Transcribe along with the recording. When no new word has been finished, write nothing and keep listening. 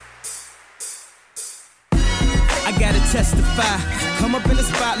gotta testify. Come up in the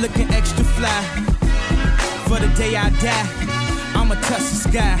spot looking extra fly. For the day I die, I'ma touch the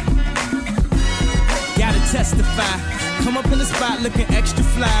sky. Gotta testify. Come up in the spot looking extra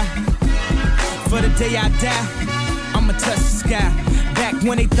fly. For the day I die, I'ma touch the sky. Back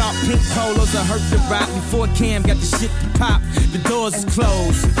when they thought pink polos would hurt the rock. Before Cam got the shit to pop, the doors is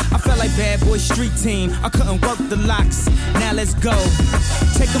closed. I felt like Bad Boy Street Team. I couldn't work the locks. Now let's go.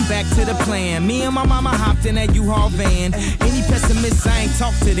 Take them back to the plan. Me and my mama hopped in that U-Haul van. Any pessimists, I ain't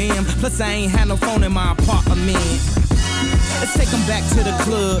talk to them. Plus I ain't had no phone in my apartment. Let's take them back to the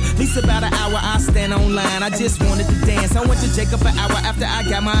club. At least about an hour I stand online. I just wanted to dance. I went to Jacob an hour after I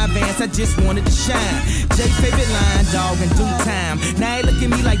got my advance. I just wanted to shine. Jay favorite line, dog, in due time. Now they look at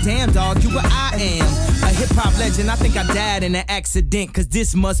me like, damn, dog, you what I am. A hip-hop legend. I think I died in an accident, cause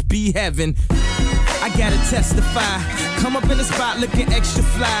this must be heaven. I gotta testify. Come up in the spot looking extra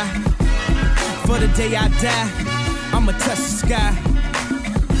fly. For the day I die, I'ma touch the sky.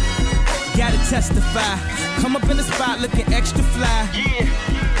 Gotta testify. Come up in the spot looking extra fly. Yeah.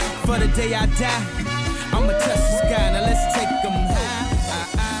 For the day I die, I'ma touch the sky. Now let's take them high.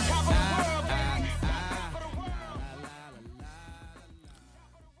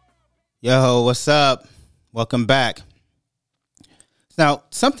 Yo, what's up? Welcome back. Now,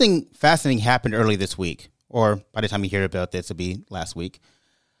 something fascinating happened early this week, or by the time you hear about this, it'll be last week.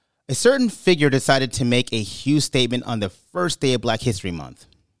 A certain figure decided to make a huge statement on the first day of Black History Month.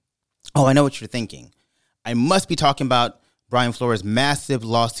 Oh, I know what you're thinking. I must be talking about Brian Flores' massive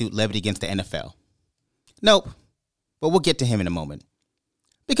lawsuit levied against the NFL. Nope, but we'll get to him in a moment.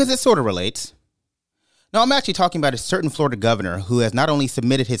 Because it sort of relates. Now, I'm actually talking about a certain Florida governor who has not only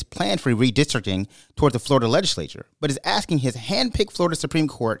submitted his plan for redistricting towards the Florida legislature, but is asking his hand-picked Florida Supreme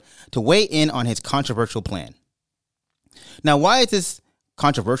Court to weigh in on his controversial plan. Now, why is this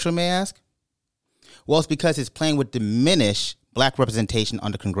controversial, may I ask? Well, it's because his plan would diminish Black representation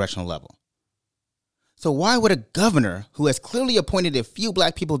on the congressional level. So why would a governor who has clearly appointed a few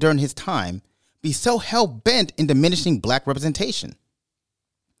Black people during his time be so hell-bent in diminishing Black representation?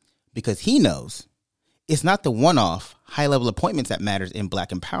 Because he knows it's not the one-off, high-level appointments that matters in Black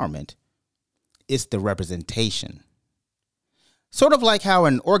empowerment. It's the representation. Sort of like how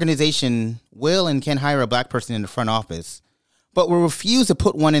an organization will and can hire a Black person in the front office, but will refuse to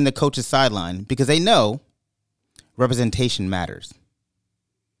put one in the coach's sideline because they know representation matters.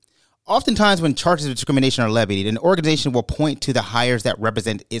 Oftentimes when charges of discrimination are levied, an organization will point to the hires that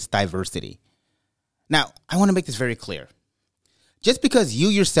represent its diversity. Now, I want to make this very clear. Just because you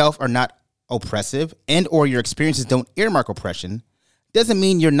yourself are not oppressive and or your experiences don't earmark oppression doesn't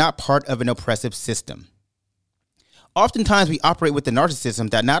mean you're not part of an oppressive system. Oftentimes we operate with the narcissism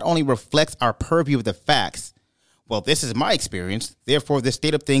that not only reflects our purview of the facts, well, this is my experience, therefore the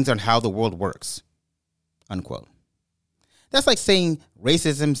state of things on how the world works, unquote. That's like saying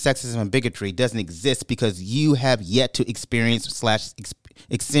racism, sexism, and bigotry doesn't exist because you have yet to experience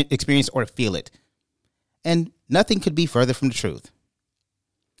or feel it. And nothing could be further from the truth.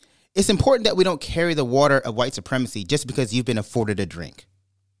 It's important that we don't carry the water of white supremacy just because you've been afforded a drink.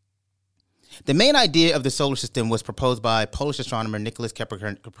 The main idea of the solar system was proposed by Polish astronomer Nicholas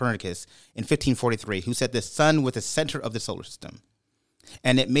Copernicus in 1543, who said the sun was the center of the solar system,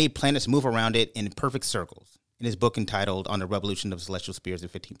 and it made planets move around it in perfect circles. In his book entitled On the Revolution of Celestial Spheres in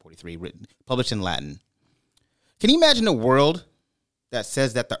 1543, published in Latin. Can you imagine a world that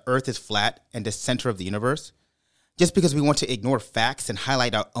says that the earth is flat and the center of the universe just because we want to ignore facts and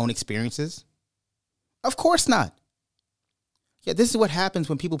highlight our own experiences? Of course not. Yeah, this is what happens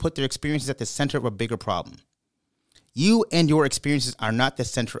when people put their experiences at the center of a bigger problem. You and your experiences are not the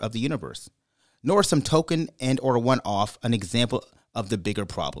center of the universe, nor some token and or one-off an example of the bigger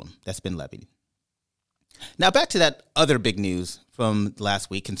problem that's been levied. Now back to that other big news from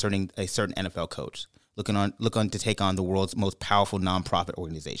last week concerning a certain NFL coach looking to take on the world's most powerful nonprofit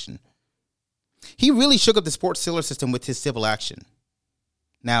organization. He really shook up the sports solar system with his civil action.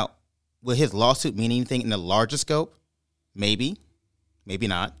 Now, will his lawsuit mean anything in the larger scope? Maybe, maybe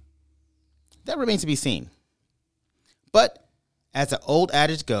not. That remains to be seen. But as the old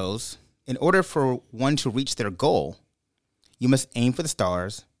adage goes, in order for one to reach their goal, you must aim for the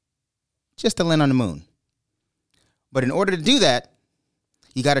stars just to land on the moon. But in order to do that,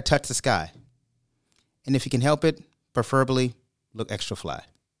 you got to touch the sky. And if you can help it, preferably look extra fly.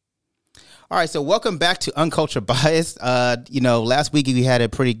 All right, so welcome back to Uncultured Bias. Last week we had a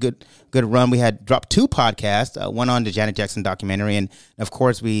pretty good run. We had dropped 2 podcasts, one on the Janet Jackson documentary, and of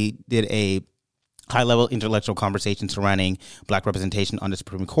course we did a high-level intellectual conversation surrounding Black representation on the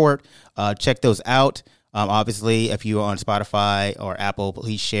Supreme Court. Check those out. Obviously, if you're on Spotify or Apple,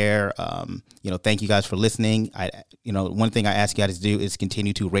 please share. Thank you guys for listening. One thing I ask you guys to do is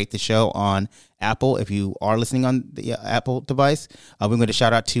continue to rate the show on Apple. If you are listening on the Apple device, we're going to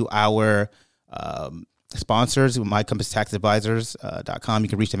shout out to our sponsors, mycompasstaxadvisors.com. You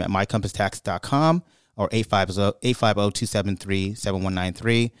can reach them at mycompasstax.com or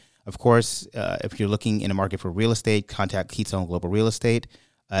 850-273-7193. Of course, if you're looking in the market for real estate, contact Keystone Global Real Estate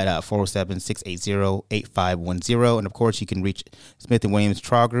at 407-680-8510. And of course, you can reach Smith & Williams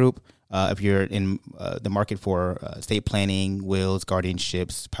Trial Group if you're in the market for estate planning, wills,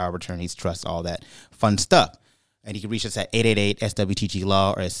 guardianships, power of attorneys, trusts, all that fun stuff. And you can reach us at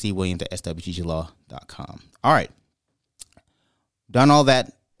 888-SWTG-LAW or at cwilliams@swtglaw.com. All right. Done all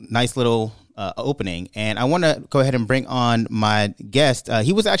that nice little opening. And I want to go ahead and bring on my guest.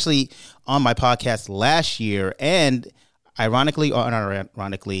 He was actually on my podcast last year, and ironically, or not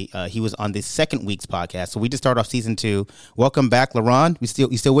ironically, he was on the second week's podcast. So we just started off season 2. Welcome back, LaRon.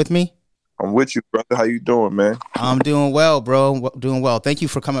 You still with me? I'm with you, brother. How you doing, man? I'm doing well, bro. Doing well. Thank you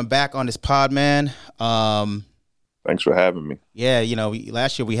for coming back on this pod, man. Thanks for having me. Yeah,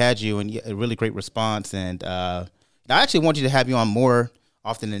 last year we had you, and a really great response. And I actually want you to have you on more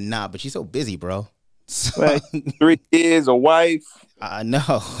often than not, but you're so busy, bro. Man, 3 kids, a wife. I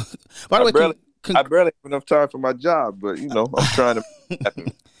know. By the way, I barely have enough time for my job, but I'm trying to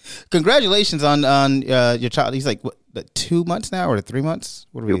happen. Congratulations on your child. He's like, what, 2 months now or 3 months?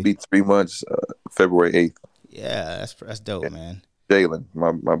 It'll be 3 months, February 8th. Yeah, that's dope, man. Jalen,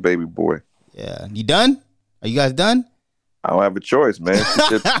 my baby boy. Yeah. You done? Are you guys done? I don't have a choice, man. He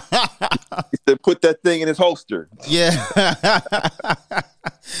said, put that thing in his holster. Yeah.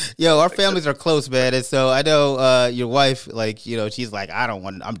 Yo, our families are close, man. And so I know your wife, she's like,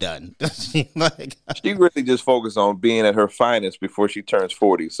 I'm done. She really just focused on being at her finest before she turns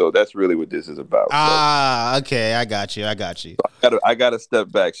 40. So that's really what this is about. Okay. I got you. So I got to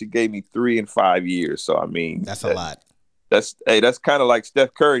step back. She gave me 3 and 5 years. So, that's a lot. That's kind of like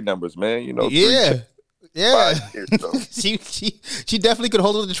Steph Curry numbers, man. Yeah. Yeah. 5 years, so. she definitely could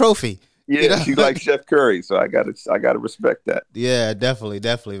hold the trophy. Yeah, she like Chef Curry, so I gotta respect that. Yeah, definitely,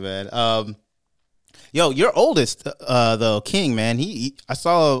 man. Your oldest, though, King, man, I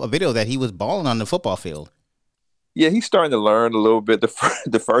saw a video that he was balling on the football field. Yeah, he's starting to learn a little bit.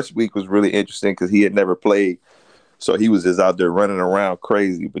 The first week was really interesting because he had never played, so he was just out there running around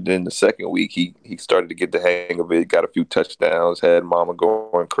crazy. But then the second week, he started to get the hang of it. Got a few touchdowns, had mama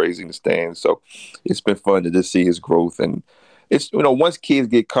going crazy in the stands. So it's been fun to just see his growth. And it's once kids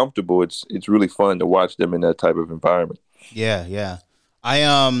get comfortable, it's really fun to watch them in that type of environment. Yeah.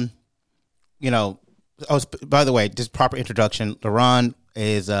 I by the way, just proper introduction. LaRon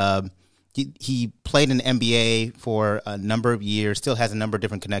is he played in the NBA for a number of years. Still has a number of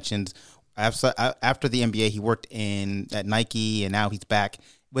different connections. After the NBA, he worked at Nike, and now he's back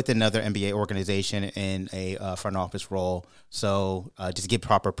with another NBA organization in a front office role. So just to give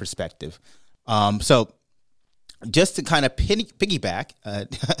proper perspective. So just to kind of piggyback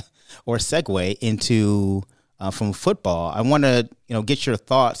or segue into from football, I want to get your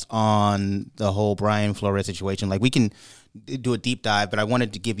thoughts on the whole Brian Flores situation. Like, we can do a deep dive, but I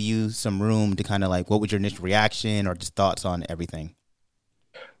wanted to give you some room to kind of what was your initial reaction or just thoughts on everything?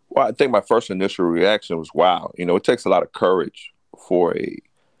 Well, I think my first initial reaction was, wow. It takes a lot of courage for a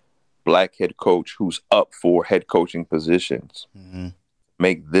black head coach who's up for head coaching positions. Mm-hmm.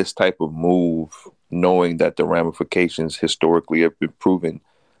 Make this type of move, knowing that the ramifications historically have been proven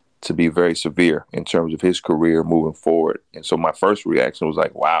to be very severe in terms of his career moving forward. And so my first reaction was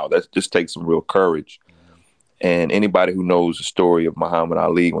like, wow, that just takes some real courage. Mm-hmm. And anybody who knows the story of Muhammad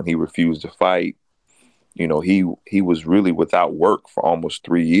Ali, when he refused to fight, he was really without work for almost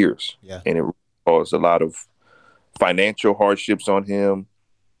 3 years. Yeah. And it caused a lot of financial hardships on him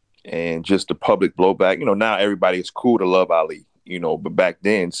and just the public blowback. Now everybody is cool to love Ali, but back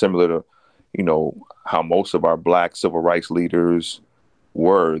then, similar to, how most of our black civil rights leaders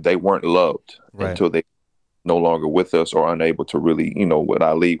were, they weren't loved until they no longer with us or unable to really, with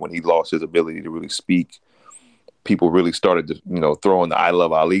Ali, when he lost his ability to really speak, people really started to, throw in the I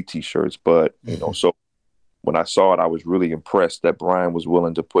Love Ali t-shirts. But, so when I saw it, I was really impressed that Brian was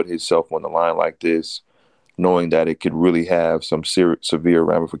willing to put himself on the line like this, knowing that it could really have some severe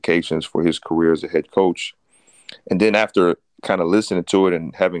ramifications for his career as a head coach. And then after kind of listening to it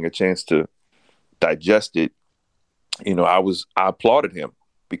and having a chance to digest it, I applauded him,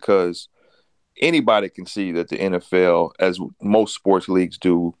 because anybody can see that the NFL, as most sports leagues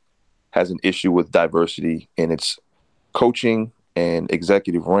do, has an issue with diversity in its coaching and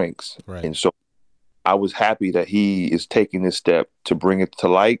executive ranks. Right. And so I was happy that he is taking this step to bring it to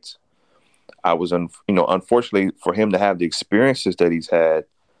light. I was, unfortunately for him to have the experiences that he's had,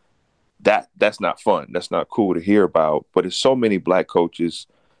 that's not fun. That's not cool to hear about. But it's so many black coaches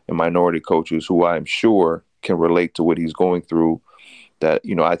and minority coaches who I'm sure can relate to what he's going through, that,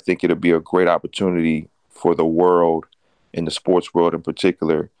 I think it'll be a great opportunity for the world, in the sports world in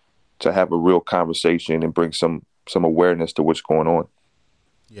particular, to have a real conversation and bring some awareness to what's going on.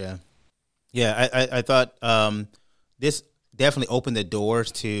 Yeah. Yeah. I thought this definitely opened the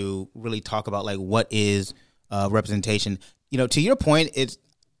doors to really talk about like what is representation. To your point,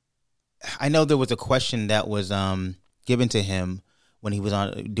 I know there was a question that was given to him when he was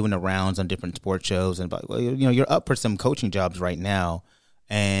on doing the rounds on different sports shows, and about, you're up for some coaching jobs right now,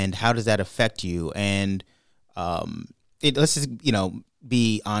 and how does that affect you? And let's just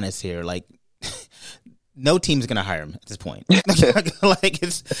be honest here, like no team's gonna hire him at this point. Like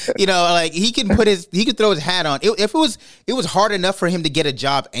it's like he can throw his hat on. If it was hard enough for him to get a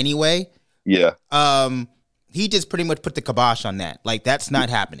job anyway. Yeah. He just pretty much put the kibosh on that. Like that's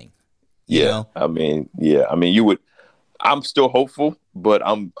not happening. Yeah. I mean, you would. I'm still hopeful, but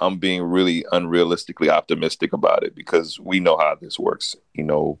I'm being really unrealistically optimistic about it, because we know how this works.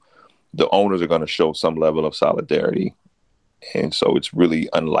 The owners are going to show some level of solidarity. And so it's really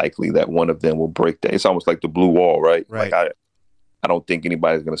unlikely that one of them will break that. It's almost like the blue wall, right? Right. Like I don't think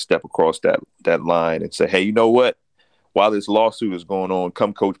anybody's going to step across that line and say, hey, you know what? While this lawsuit is going on,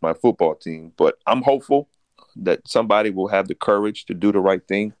 come coach my football team. But I'm hopeful that somebody will have the courage to do the right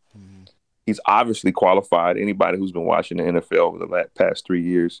thing. Mm-hmm. He's obviously qualified. Anybody who's been watching the NFL over the past 3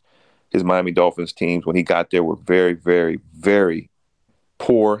 years, his Miami Dolphins teams, when he got there, were very, very, very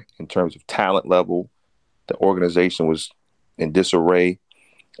poor in terms of talent level. The organization was in disarray,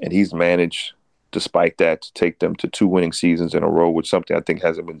 and he's managed, despite that, to take them to 2 winning seasons in a row, which something I think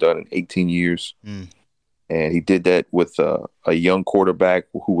hasn't been done in 18 years. Mm. And he did that with a young quarterback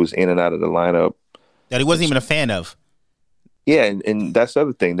who was in and out of the lineup that he wasn't even a fan of. Yeah, and that's the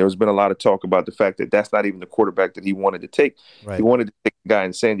other thing. There's been a lot of talk about the fact that that's not even the quarterback that he wanted to take. Right. He wanted to take a guy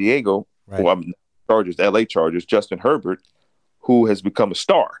in San Diego, the LA Chargers, Justin Herbert, who has become a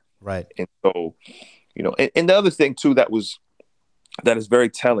star. Right. And so, and the other thing too that is very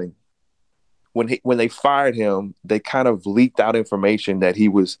telling, when they fired him, they kind of leaked out information that he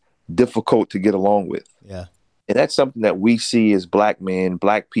was difficult to get along with. Yeah. And that's something that we see as black men,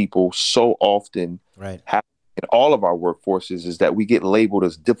 black people so often happen in all of our workforces, is that we get labeled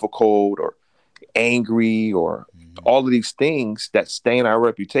as difficult or angry or all of these things that stain our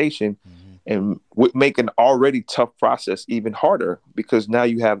reputation and would make an already tough process even harder, because now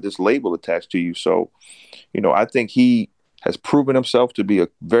you have this label attached to you. So, I think he has proven himself to be a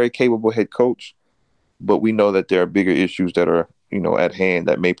very capable head coach, but we know that there are bigger issues that are, at hand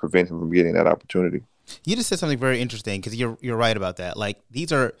that may prevent him from getting that opportunity. You just said something very interesting, because you're right about that. Like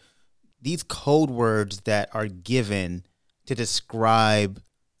these code words that are given to describe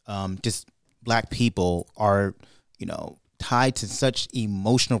just black people are, tied to such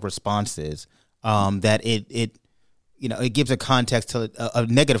emotional responses that it gives a context to a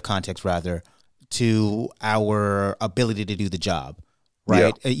negative context rather to our ability to do the job,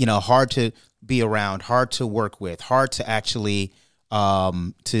 right? Yeah. Hard to be around, hard to work with, hard to actually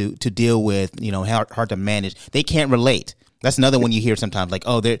to deal with, hard to manage. They can't relate. That's another one you hear sometimes, like,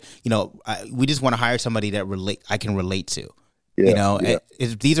 oh, we just want to hire somebody that I can relate to. Yeah,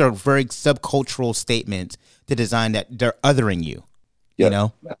 these are very subcultural statements to design that they're othering you. Yeah,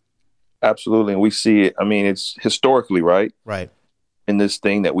 absolutely, and we see it. I mean, it's historically right. In this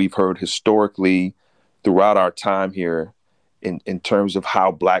thing that we've heard historically throughout our time here, in terms of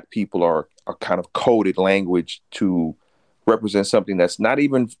how black people are kind of coded language to represent something that's not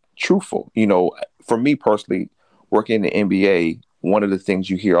even truthful. For me personally, working in the NBA, one of the things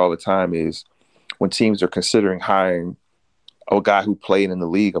you hear all the time is when teams are considering hiring a guy who played in the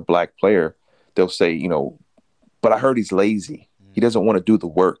league, a black player, they'll say, but I heard he's lazy. He doesn't want to do the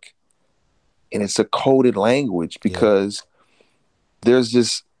work. And it's a coded language because there's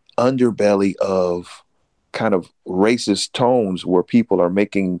this underbelly of kind of racist tones where people are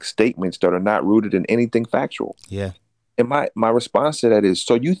making statements that are not rooted in anything factual. Yeah. And my response to that is,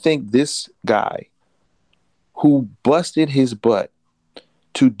 so you think this guy who busted his butt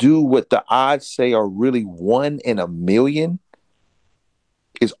to do what the odds say are really 1 in a million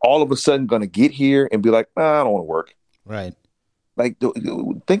is all of a sudden going to get here and be like, I don't want to work. Right. Like,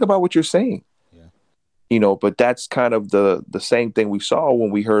 think about what you're saying. Yeah. But that's kind of the same thing we saw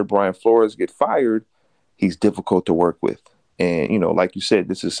when we heard Brian Flores get fired. He's difficult to work with. And, like you said,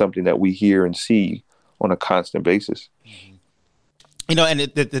 this is something that we hear and see on a constant basis. And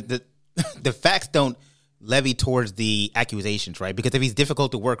the facts don't levy towards the accusations, right? Because if he's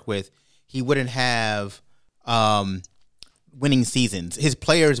difficult to work with, he wouldn't have winning seasons. His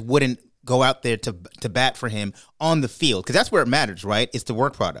players wouldn't go out there to bat for him on the field, because that's where it matters, right? It's the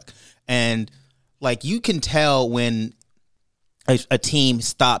work product. And like, you can tell when a team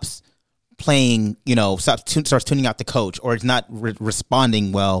stops playing, starts tuning out the coach, or is not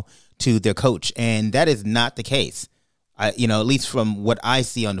responding well to their coach, and that is not the case. At least from what I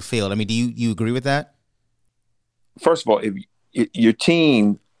see on the field. I mean, do you agree with that? First of all, if your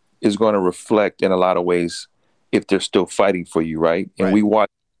team is going to reflect in a lot of ways if they're still fighting for you, right? And Right. we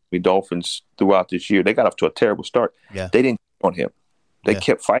watched the Dolphins throughout this year. They got off to a terrible start. Yeah. They didn't quit on him. They Yeah.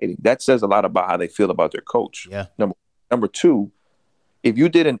 kept fighting. That says a lot about how they feel about their coach. Yeah. Number two, if you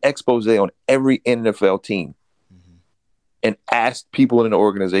did an expose on every NFL team and asked people in the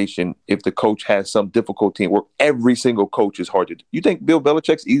organization if the coach has some difficult team work, every single coach is hard to do. You think Bill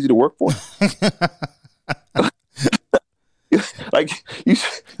Belichick's easy to work for? Like,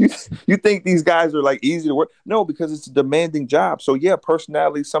 you think these guys are like easy to work? No, because it's a demanding job. So yeah,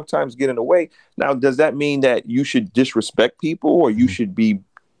 personalities sometimes get in the way. Now, does that mean that you should disrespect people or you should be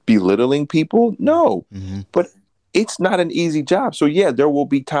belittling people? No, but it's not an easy job. So yeah, there will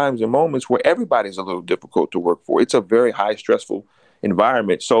be times and moments where everybody's a little difficult to work for. It's a very high stressful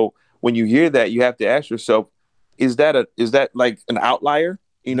environment. So when you hear that, you have to ask yourself, is that like an outlier?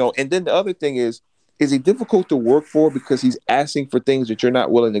 And then the other thing is he difficult to work for because he's asking for things that you're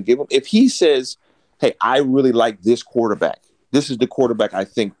not willing to give him? If he says, hey, I really like this quarterback, this is the quarterback I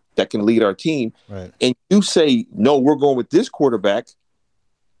think that can lead our team. Right. And you say, no, we're going with this quarterback.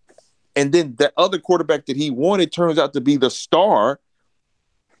 And then the other quarterback that he wanted turns out to be the star.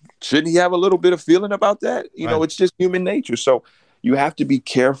 Shouldn't he have a little bit of feeling about that? Right. It's just human nature. So you have to be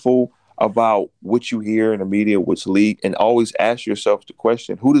careful about what you hear in the media, which league, and always ask yourself the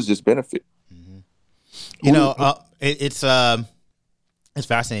question, who does this benefit? It's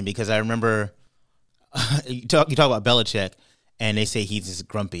fascinating because I remember you talk about Belichick, and they say he's just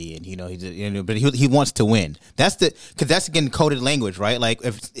grumpy, and but he wants to win. Because that's again coded language, right? Like,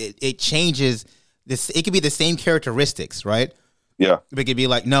 if it changes this, it could be the same characteristics, right? Yeah, It could be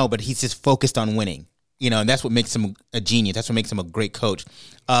like, no, but he's just focused on winning, and that's what makes him a genius. That's what makes him a great coach.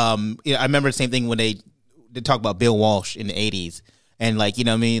 I remember the same thing when they talk about Bill Walsh in the '80s, and like,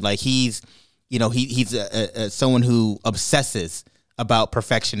 like he's someone who obsesses about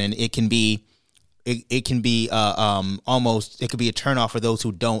perfection, and it can be almost, it could be a turnoff for those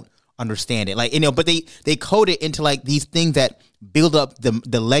who don't understand it. Like, but they code it into like these things that build up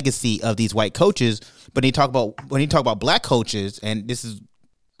the legacy of these white coaches. But when you talk about black coaches, and this is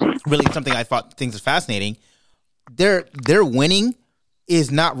really something I thought things is fascinating, their winning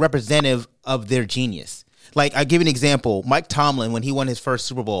is not representative of their genius. Like, I give you an example. Mike Tomlin, when he won his first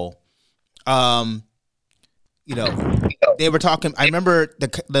Super Bowl, they were talking. I remember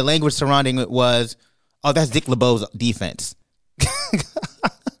the language surrounding it was, "Oh, that's Dick LeBeau's defense."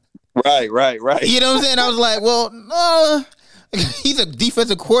 Right. You know what I'm saying? I was like, well, no, he's a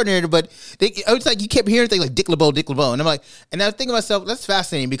defensive coordinator, but it's like you kept hearing things like Dick LeBeau, and I'm like, and I was thinking to myself, that's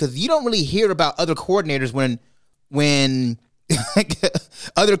fascinating because you don't really hear about other coordinators when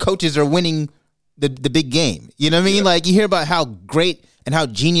other coaches are winning the big game. You know what I mean? Yeah. Like, you hear about how great and how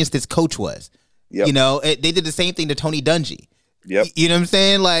genius this coach was. Yep. They did the same thing to Tony Dungy. Yep. You know what I'm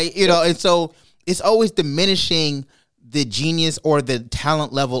saying? Like, and so it's always diminishing the genius or the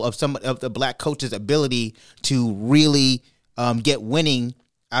talent level of some of the black coach's ability to really get winning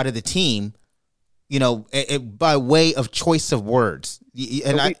out of the team, by way of choice of words.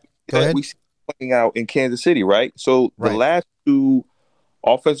 And go ahead. We see it playing out in Kansas City, right? So the last two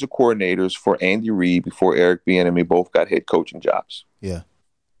offensive coordinators for Andy Reid before Eric Bieniemy both got head coaching jobs. Yeah.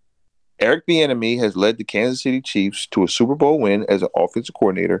 Eric Bieniemy has led the Kansas City Chiefs to a Super Bowl win as an offensive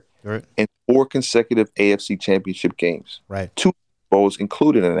coordinator, right, and 4 consecutive AFC Championship games. Right. 2 Super Bowls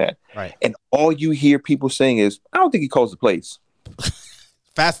included in that. Right. And all you hear people saying is, I don't think he calls the plays.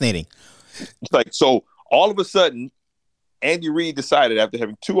 Fascinating. It's like, so all of a sudden, Andy Reid decided after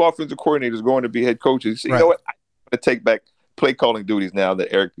having 2 offensive coordinators going to be head coaches, you know what? I'm going to take back play calling duties now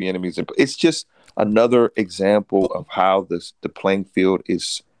that Eric Bieniemy's in. It's just another example of how the playing field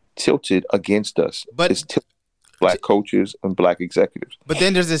is tilted against us. But it's tilted black coaches and black executives. But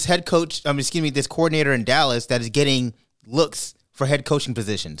then there's this head coach, this coordinator in Dallas that is getting looks for head coaching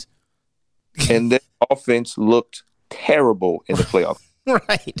positions. And their offense looked terrible in the playoffs.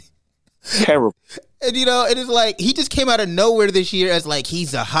 Right. Terrible. And it is like he just came out of nowhere this year as like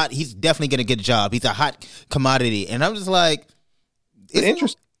he's definitely gonna get a job. He's a hot commodity. And I'm just like, the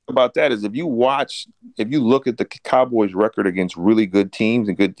interesting thing about that is if you look at the Cowboys' record against really good teams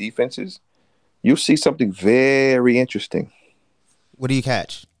and good defenses, you'll see something very interesting. What do you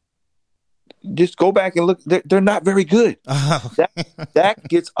catch? just go back and look. They're not very good. Oh. Dak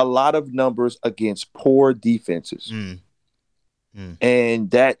gets a lot of numbers against poor defenses.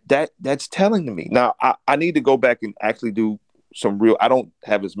 And that's telling to me. Now, I need to go back and actually do some real. I don't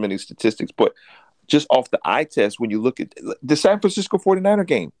have as many statistics, but just off the eye test, when you look at the San Francisco 49er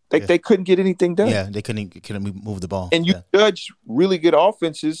game, they couldn't get anything done. Yeah, they couldn't move the ball. And you judge really good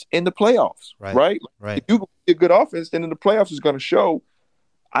offenses in the playoffs, right? If you get a good offense, then in the playoffs is going to show.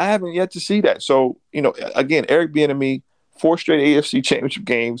 I haven't yet to see that. So, again, Eric Bieniemy, 4 straight AFC Championship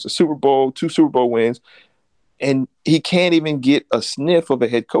games, a Super Bowl, 2 Super Bowl wins, and he can't even get a sniff of a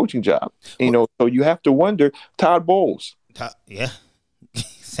head coaching job. So you have to wonder. Todd Bowles,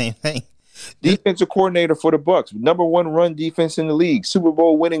 same thing. Defensive coordinator for the Bucs, #1 run defense in the league, Super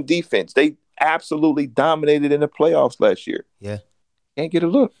Bowl winning defense. They absolutely dominated in the playoffs last year. Yeah, can't get a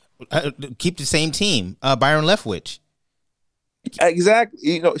look. Keep the same team. Byron Leftwich.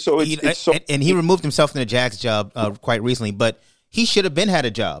 Exactly. So it's so, and he removed himself from the Jags job quite recently, but he should have had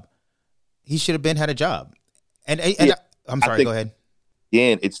a job. And I'm sorry. Go ahead.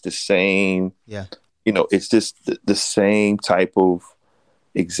 Again, it's the same. Yeah. It's just the same type of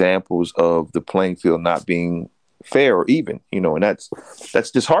examples of the playing field not being fair or even. And that's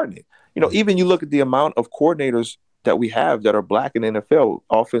disheartening. Even you look at the amount of coordinators that we have that are black in the NFL,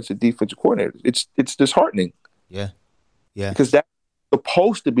 offensive, defensive coordinators. It's disheartening. Yeah. Yeah. Because that's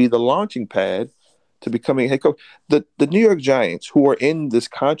supposed to be the launching pad to becoming a head coach. The New York Giants, who are in this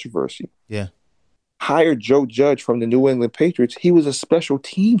controversy, hired Joe Judge from the New England Patriots. He was a special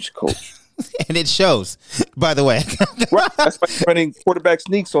teams coach. And it shows, by the way. Right. That's like running quarterback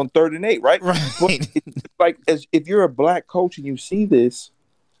sneaks on 3rd and 8, right? Right. But it's like, if you're a black coach and you see this,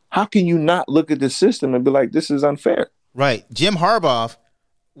 how can you not look at the system and be like, this is unfair? Right. Jim Harbaugh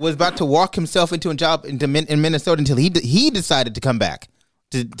was about to walk himself into a job in Minnesota until he decided to come back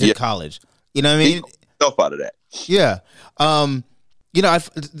to college. You know what I mean? Self out of that. Yeah. The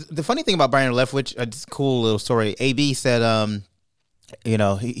funny thing about Byron Leftwich, it's a cool little story. AB said,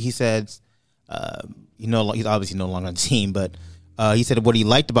 he said, he's obviously no longer on the team, but he said what he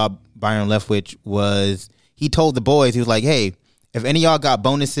liked about Byron Leftwich was he told the boys, he was like, hey, if any of y'all got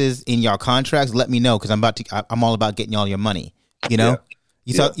bonuses in y'all contracts, let me know because I'm all about getting y'all your money.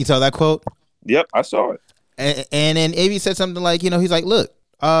 You saw that quote? Yep, I saw it. And then AB said something like, he's like, look,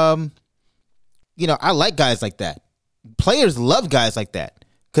 I like guys like that. Players love guys like that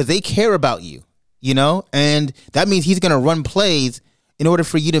because they care about you, and that means he's going to run plays in order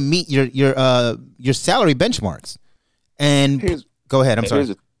for you to meet your salary benchmarks. And go ahead. I'm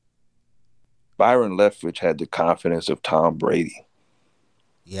sorry. Byron Leftwich had the confidence of Tom Brady.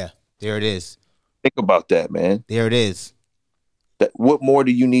 Yeah, there it is. Think about that, man. There it is. What more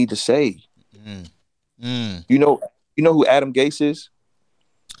do you need to say? You know who Adam Gase is?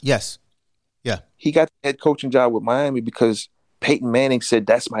 Yes. Yeah. He got the head coaching job with Miami because Peyton Manning said,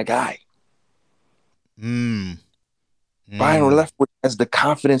 that's my guy. Byron Leftwich has the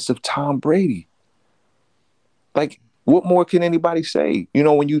confidence of Tom Brady. Like, what more can anybody say?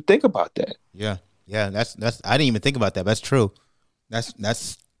 When you think about that. Yeah. Yeah. That's I didn't even think about that. That's true. That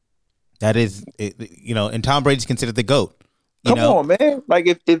is, and Tom Brady's considered the GOAT. Come on, man.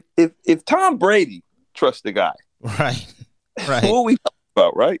 Like if Tom Brady trusts the guy. Right. What are we talking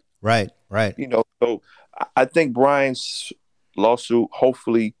about, right? Right. So I think Brian's lawsuit,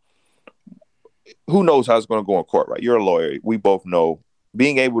 hopefully, who knows how it's going to go in court, right? You're a lawyer. We both know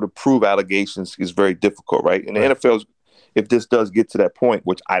being able to prove allegations is very difficult, right? And the NFL, if this does get to that point,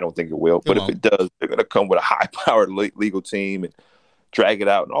 which I don't think it will, but if it does, they're going to come with a high-powered legal team and drag it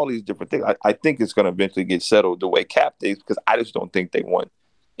out and all these different things. I think it's going to eventually get settled the way Cap did because I just don't think they want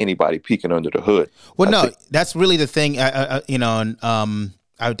anybody peeking under the hood. Well, that's really the thing. I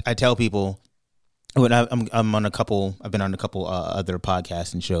tell people when I'm on a couple. I've been on a couple other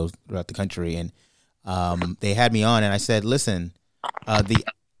podcasts and shows throughout the country, and they had me on, and I said, "Listen, the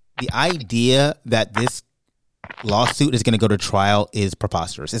idea that this lawsuit is going to go to trial is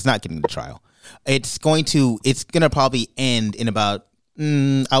preposterous. It's not getting to trial. It's going to probably end in about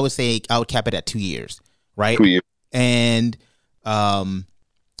I would say I would cap it at 2 years, right? 2 years, and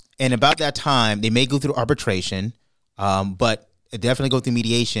about that time they may go through arbitration, but definitely go through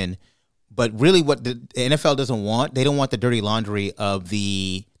mediation. But really, what the NFL doesn't want, they don't want the dirty laundry of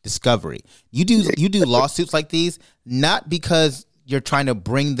the discovery. You do lawsuits like these not because you're trying to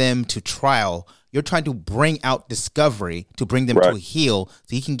bring them to trial. You're trying to bring out discovery to bring them to a heel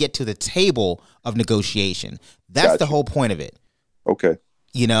so you can get to the table of negotiation. That's the whole point of it. Okay.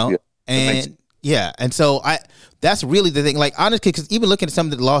 And so that's really the thing. Like, honestly, because even looking at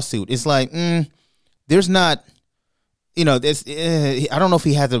some of the lawsuit, it's like, there's not, this, I don't know if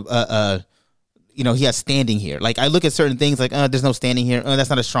he has he has standing here. Like, I look at certain things like, there's no standing here. That's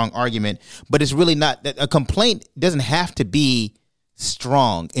not a strong argument. But it's really not. A complaint doesn't have to be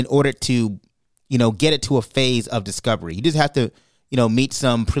strong in order to, get it to a phase of discovery. You just have to, meet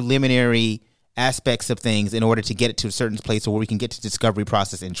some preliminary aspects of things in order to get it to a certain place where we can get to discovery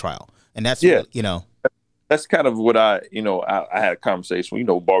process in trial. And that's, That's kind of what I had a conversation,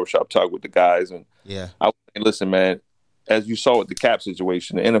 barbershop talk with the guys. And I was saying, listen, man, as you saw with the Cap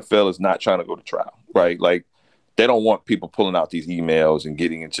situation, the NFL is not trying to go to trial, right? Like, they don't want people pulling out these emails and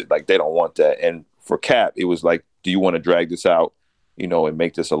getting into, like, they don't want that. And for Cap, it was like, do you want to drag this out, and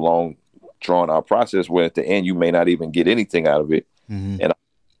make this a long, drawn-out process where at the end you may not even get anything out of it? Mm-hmm. And,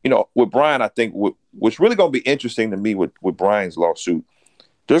 with Brian, I think what's really going to be interesting to me with Brian's lawsuit,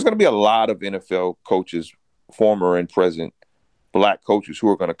 there's going to be a lot of NFL coaches, former and present, Black coaches who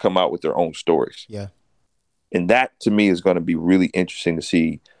are going to come out with their own stories. Yeah. And that, to me, is going to be really interesting to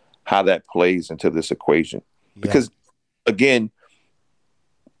see how that plays into this equation. Yeah. Because, again,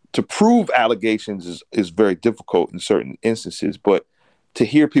 to prove allegations is very difficult in certain instances. But to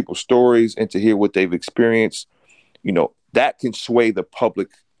hear people's stories and to hear what they've experienced, that can sway the public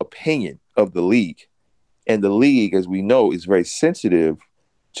opinion of the league. And the league, as we know, is very sensitive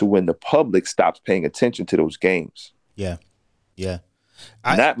to when the public stops paying attention to those games. Yeah. Yeah.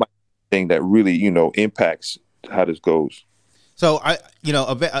 That might be the thing that really, impacts how this goes. So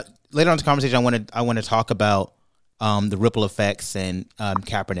a bit, later on in the conversation, I want to talk about the ripple effects and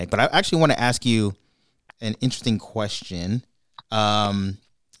Kaepernick, but I actually want to ask you an interesting question. As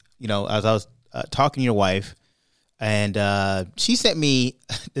I was talking to your wife, and she sent me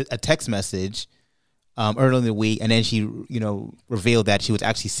a text message earlier in the week, and then she, revealed that she was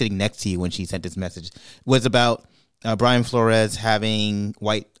actually sitting next to you when she sent this message. It was about Brian Flores having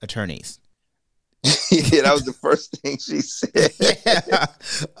white attorneys. Yeah, that was the first thing she said. Yeah.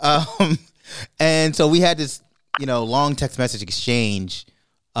 And so we had this, long text message exchange.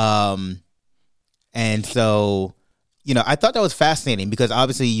 And so, I thought that was fascinating because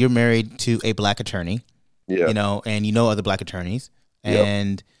obviously you're married to a Black attorney. Yeah. And other Black attorneys.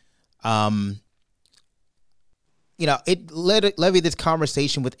 And it levied this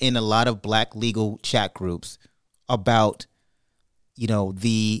conversation within a lot of Black legal chat groups about,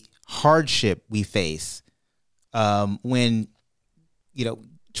 the hardship we face when,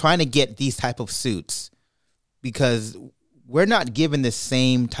 trying to get these type of suits, because we're not given the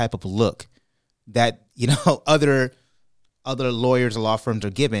same type of look that, other lawyers or law firms are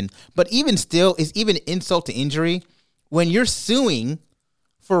given. But even still, it's even insult to injury when you're suing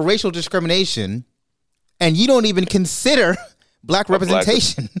for racial discrimination and you don't even consider Black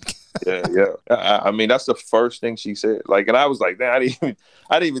representation. Yeah. I mean, that's the first thing she said. Like, and I was like, man, I didn't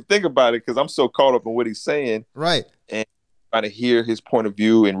even think about it because I'm so caught up in what he's saying. Right. And trying to hear his point of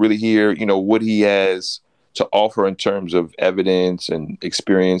view and really hear, what he has to offer in terms of evidence and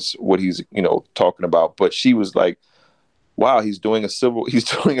experience, what he's, talking about. But she was like, wow, he's doing a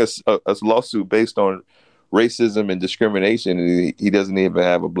lawsuit based on racism and discrimination. And he doesn't even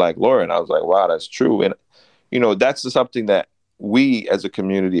have a Black lawyer. And I was like, wow, that's true. And, that's something that we as a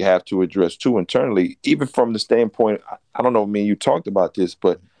community have to address too internally, even from the standpoint, I don't know, you talked about this,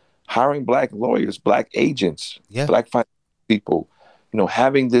 but hiring Black lawyers, Black agents, Black financial people,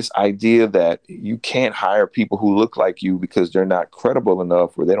 having this idea that you can't hire people who look like you because they're not credible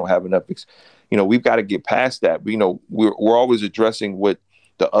enough or they don't have enough, we've got to get past that. We're always addressing what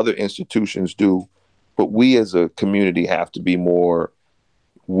the other institutions do, but we as a community have to be more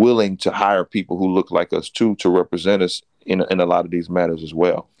willing to hire people who look like us too, to represent us in a lot of these matters as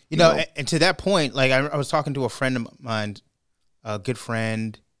well. And to that point, like I was talking to a friend of mine, a good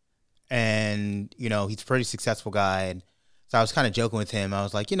friend, and he's a pretty successful guy, and so I was kind of joking with him. I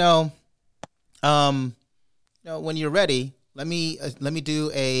was like, when you're ready, let me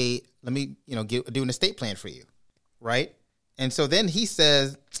do an estate plan for you, right? And so then he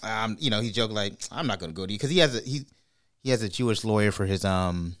says, he's joking like, I'm not going to go to you because he has a Jewish lawyer for his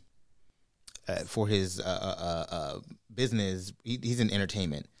business. He's in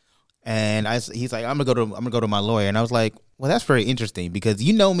entertainment, and he's like, I'm gonna go to my lawyer, and I was like, well, that's very interesting because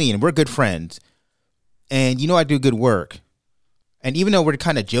me and we're good friends, and I do good work, and even though we're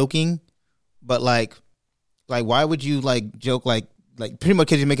kind of joking, but like why would you joke like pretty much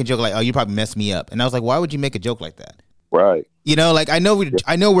because you make a joke like, oh, you probably messed me up, and I was like, why would you make a joke like that? Right. I know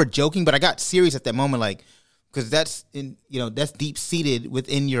we're joking, but I got serious at that moment, like. Because that's that's deep seated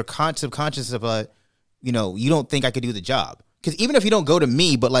within your subconscious of you don't think I could do the job. Because even if you don't go to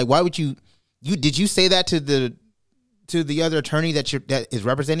me, but why would you did you say that to the other attorney that is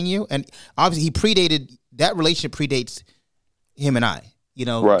representing you? And obviously that relationship predates him and I. you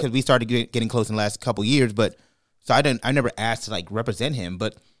know, Right. because we started getting close in the last couple years. But so I never asked to like represent him,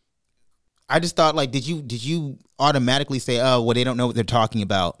 but I just thought like, did you automatically say, oh, well, they don't know what they're talking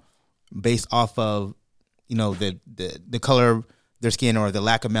about based off of, you know, the color of their skin or the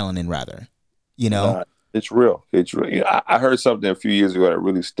lack of melanin, rather, you know? It's real. It's real. You know, I heard something a few years ago that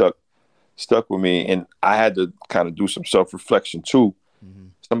really stuck with me, and I had to kind of do some self-reflection too. Mm-hmm.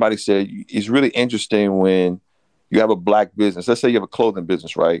 Somebody said it's really interesting when you have a black business. Let's say you have a clothing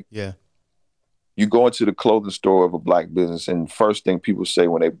business, right? Yeah. You go into the clothing store of a black business, and first thing people say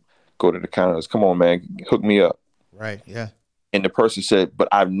when they go to the counter is, "Come on, man, hook me up." Right. Yeah. And the person said, "But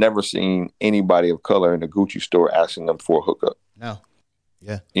I've never seen anybody of color in the Gucci store asking them for a hookup." No.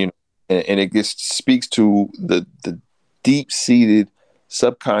 Yeah. You know, and it just speaks to the deep-seated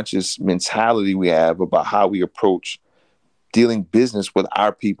subconscious mentality we have about how we approach dealing business with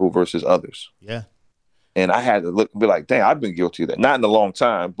our people versus others. Yeah. And I had to look and be like, dang, I've been guilty of that. Not in a long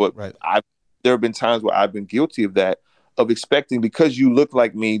time, but right. There have been times where I've been guilty of that, of expecting because you look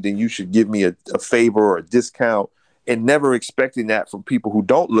like me, then you should give me a favor or a discount, and never expecting that from people who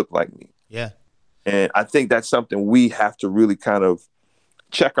don't look like me. Yeah. And I think that's something we have to really kind of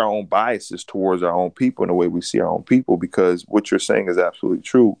check our own biases towards our own people and the way we see our own people, because what you're saying is absolutely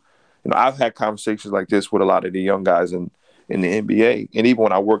true. You know, I've had conversations like this with a lot of the young guys in the NBA. And even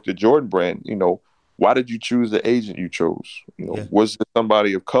when I worked at Jordan Brand, you know, why did you choose the agent you chose? You know, was there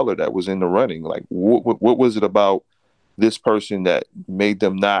somebody of color that was in the running? Like, what was it about this person that made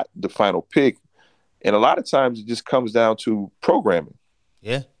them not the final pick? And a lot of times it just comes down to programming.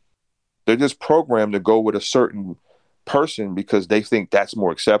 Yeah. They're just programmed to go with a certain person because they think that's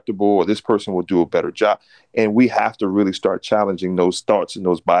more acceptable, or this person will do a better job. And we have to really start challenging those thoughts and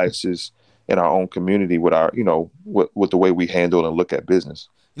those biases in our own community with our, you know, with the way we handle and look at business.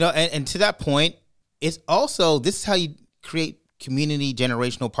 You know, and to that point, it's also, this is how you create community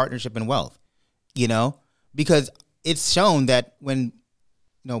generational partnership and wealth, you know, because it's shown that when, you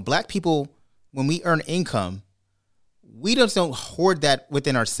know, black people, when we earn income, we just don't hoard that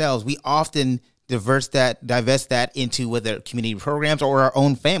within ourselves. We often divest that into whether community programs or our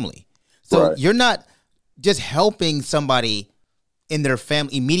own family. So You're not just helping somebody in their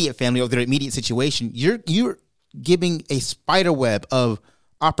immediate family or their immediate situation. You're giving a spider web of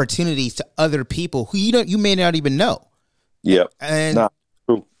opportunities to other people who you may not even know. Yeah. And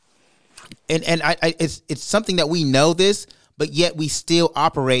true. And it's something that we know this, but yet we still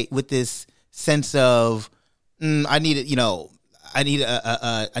operate with this sense of I need it, you know, I need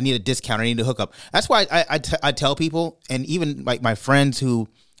a discount. I need a hookup. That's why I tell people, and even like my friends who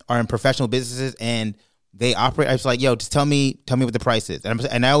are in professional businesses and they operate, I was like, yo, just tell me what the price is.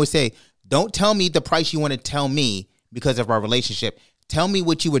 And I always say, don't tell me the price you want to tell me because of our relationship. Tell me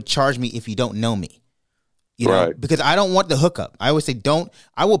what you would charge me if you don't know me. You know, because I don't want the hookup. I always say,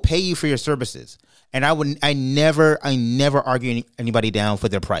 I will pay you for your services. And I never argue anybody down for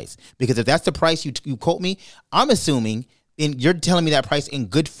their price, because if that's the price you quote me, I'm assuming you're telling me that price in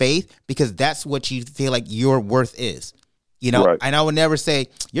good faith because that's what you feel like your worth is, you know. And I would never say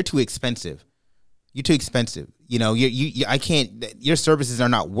you're too expensive. You're too expensive. You know, I can't. Your services are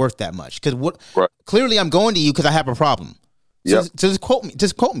not worth that much because clearly I'm going to you because I have a problem. So just quote me.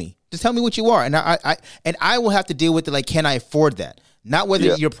 Just quote me. Just tell me what you are, and I will have to deal with it. Like, can I afford that? Not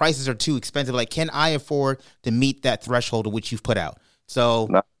whether your prices are too expensive. Like, can I afford to meet that threshold of which you've put out? So.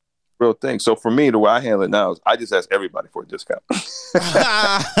 Real thing. So for me, the way I handle it now is I just ask everybody for a discount.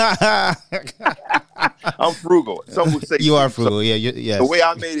 I'm frugal. Some would say you are frugal. So, yeah. The way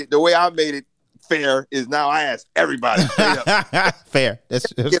I made it fair is now I ask everybody. Fair.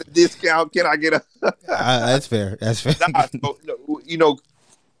 That's get a discount. Can I get a? That's fair. That's fair. So, you know,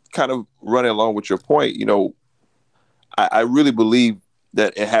 kind of running along with your point. You know, I really believe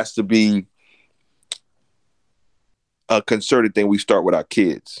that it has to be a concerted thing. We start with our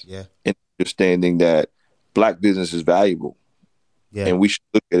kids, and understanding that black business is valuable, and we should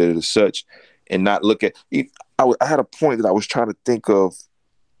look at it as such, and not look at. I had a point that I was trying to think of,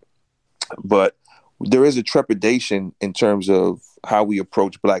 but there is a trepidation in terms of how we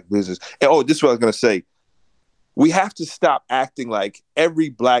approach black business. And this is what I was going to say. We have to stop acting like every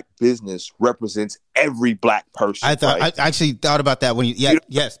black business represents every black person. I actually thought about that when you. Yeah,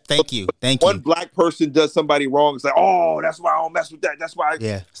 yes. Thank you. One black person does somebody wrong. It's like, oh, that's why I don't mess with that. That's why.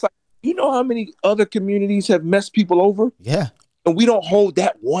 It's like, you know how many other communities have messed people over? Yeah. And we don't hold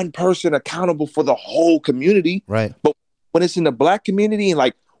that one person accountable for the whole community. Right. But when it's in the black community and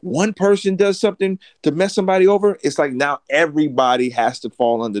like one person does something to mess somebody over, it's like now everybody has to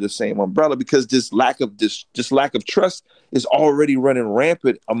fall under the same umbrella, because this lack of trust is already running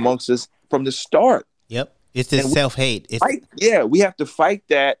rampant amongst us from the start. Yep. It's this self-hate. We have to fight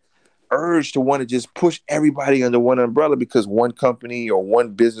that urge to want to just push everybody under one umbrella because one company or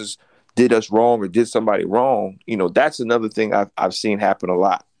one business did us wrong or did somebody wrong. You know, that's another thing I've seen happen a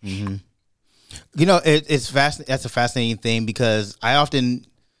lot. Mm-hmm. You know, it's that's a fascinating thing because I often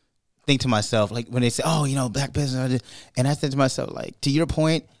think to myself, like when they say, oh, you know, black business, and I think to myself, like, to your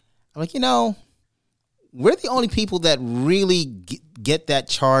point, I'm like, you know, we're the only people that really get that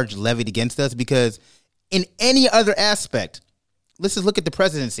charge levied against us because in any other aspect, let's just look at the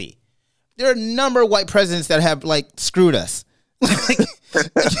presidency. There are a number of white presidents that have like screwed us. Like,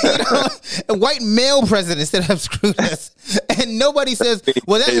 you know, white male presidents that have screwed us, and nobody says,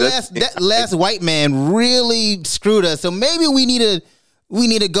 "Well, that last white man really screwed us." So maybe we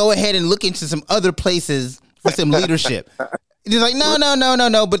need to go ahead and look into some other places for some leadership. It's like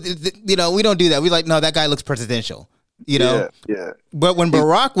no, but you know, we don't do that. We like, no, that guy looks presidential. You know, yeah. But when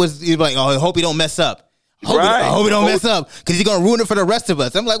Barack was, he was like, oh, I hope he don't mess up. I hope he don't mess up because he's gonna ruin it for the rest of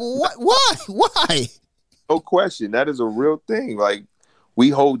us. I'm like, what? Why? No question. That is a real thing. Like, we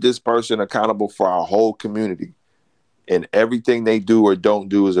hold this person accountable for our whole community. And everything they do or don't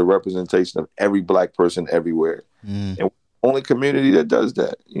do is a representation of every black person everywhere. And we're the only community that does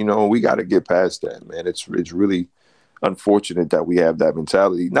that. You know, we got to get past that, man. It's really unfortunate that we have that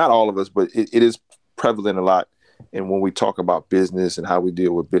mentality. Not all of us, but it is prevalent a lot. And when we talk about business and how we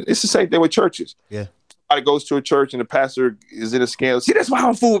deal with business, it's the same thing with churches. Yeah. Somebody goes to a church and the pastor is in a scandal. See, that's why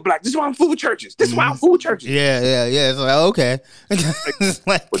I'm fool with black. This is why I'm fool with churches. This is why I'm fool with churches. Yeah. It's like, okay. It's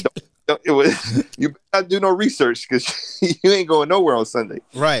like, you better not do no research because you ain't going nowhere on Sunday.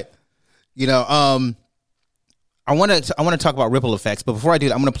 Right. You know, I want to talk about ripple effects, but before I do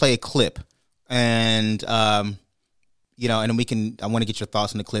that, I'm going to play a clip, and you know, and then I want to get your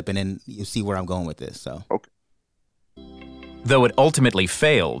thoughts on the clip, and then you'll see where I'm going with this. So okay. Though it ultimately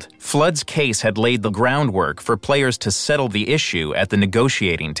failed, Flood's case had laid the groundwork for players to settle the issue at the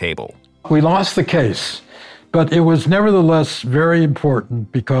negotiating table. We lost the case, but it was nevertheless very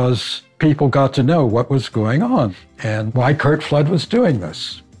important because people got to know what was going on and why Curt Flood was doing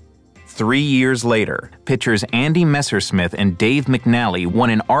this. 3 years later, pitchers Andy Messersmith and Dave McNally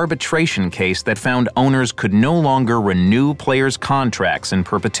won an arbitration case that found owners could no longer renew players' contracts in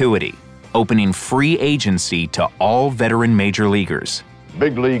perpetuity, opening free agency to all veteran major leaguers.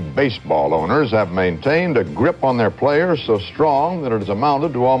 Big League Baseball owners have maintained a grip on their players so strong that it has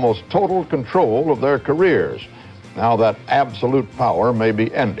amounted to almost total control of their careers. Now that absolute power may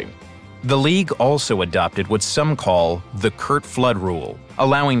be ending. The league also adopted what some call the Curt Flood rule,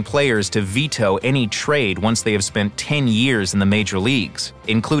 allowing players to veto any trade once they have spent 10 years in the major leagues,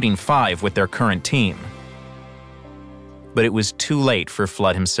 including 5 with their current team. But it was too late for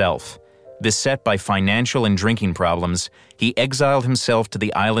Flood himself. Beset by financial and drinking problems, he exiled himself to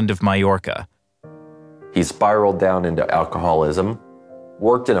the island of Majorca. He spiraled down into alcoholism,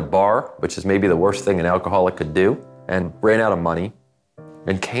 worked in a bar, which is maybe the worst thing an alcoholic could do, and ran out of money,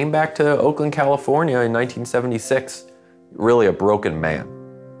 and came back to Oakland, California in 1976, really a broken man.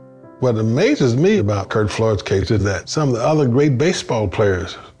 What amazes me about Curt Flood's case is that some of the other great baseball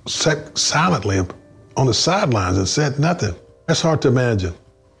players sat silently on the sidelines and said nothing. That's hard to imagine.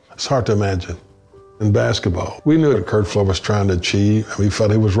 It's hard to imagine in basketball. We knew what Curt Flood was trying to achieve, and we felt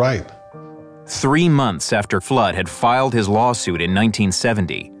he was right. 3 months after Flood had filed his lawsuit in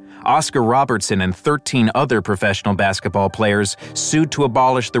 1970, Oscar Robertson and 13 other professional basketball players sued to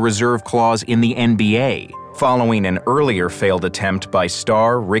abolish the reserve clause in the NBA, following an earlier failed attempt by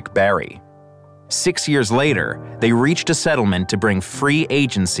star Rick Barry. 6 years later, they reached a settlement to bring free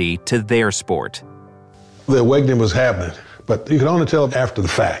agency to their sport. The awakening was happening, but you can only tell after the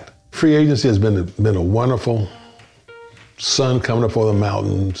fact. Free agency has been a wonderful sun coming up over the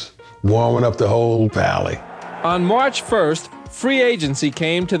mountains, warming up the whole valley. On March 1st, free agency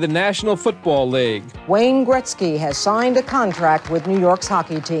came to the National Football League. Wayne Gretzky has signed a contract with New York's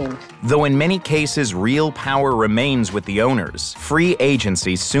hockey team. Though in many cases real power remains with the owners, free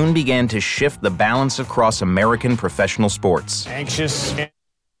agency soon began to shift the balance across American professional sports. Anxious.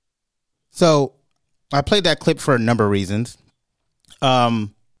 So I played that clip for a number of reasons.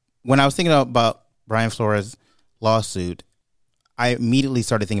 When I was thinking about Brian Flores' lawsuit, I immediately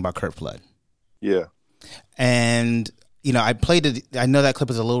started thinking about Curt Flood. Yeah. And, you know, I played it. I know that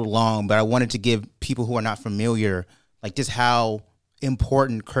clip is a little long, but I wanted to give people who are not familiar, like, just how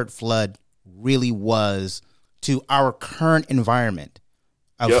important Curt Flood really was to our current environment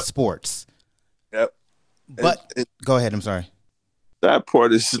of sports. Yep. But go ahead. I'm sorry. That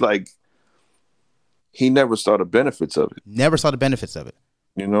part is like, he never saw the benefits of it. Never saw the benefits of it.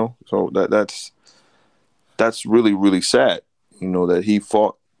 You know, so that's really, really sad, you know, that he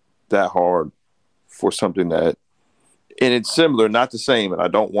fought that hard for something that, and it's similar, not the same, and I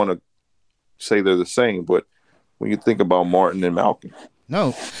don't want to say they're the same, but when you think about Martin and Malcolm.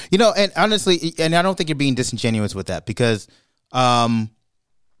 No, you know, and honestly, and I don't think you're being disingenuous with that because, you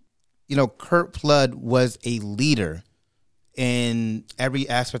know, Curt Flood was a leader in every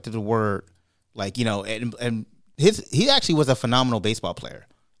aspect of the word. Like, you know, and he actually was a phenomenal baseball player.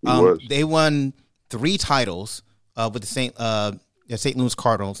 They won 3 titles with the St. Louis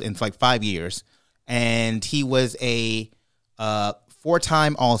Cardinals in like 5 years, and he was a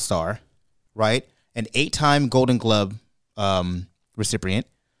 4-time All-Star, right? An 8-time Golden Glove recipient.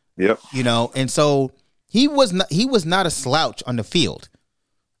 Yep. You know, and so he was not a slouch on the field.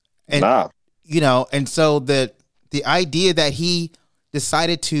 And you know, and so the idea that he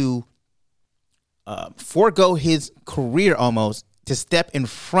decided to forego his career almost to step in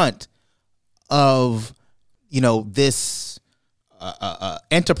front of, you know, this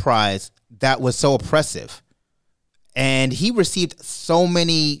enterprise that was so oppressive. And he received so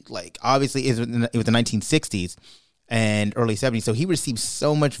many, like, obviously it was the 1960s and early 70s. So he received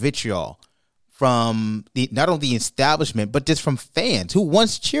so much vitriol from not only the establishment, but just from fans who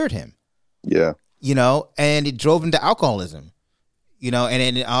once cheered him. Yeah. You know, and it drove him to alcoholism, you know,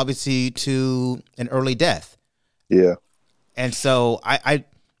 and obviously to an early death. Yeah. And so I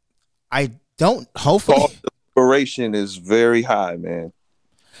don't, hopefully. The cost of liberation is very high, man.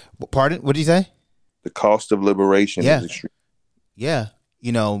 Pardon? What did you say? The cost of liberation is extreme. Yeah.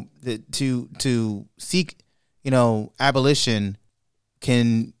 You know, to seek, you know, abolition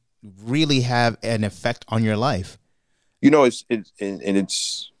can really have an effect on your life. You know,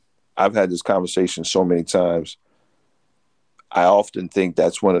 it's I've had this conversation so many times. I often think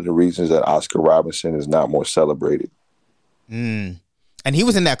that's one of the reasons that Oscar Robertson is not more celebrated. And he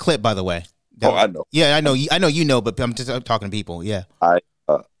was in that clip, by the way. I know. Yeah, I know. You know, but I'm just talking to people. Yeah.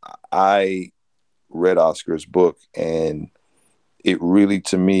 I read Oscar's book, and it really,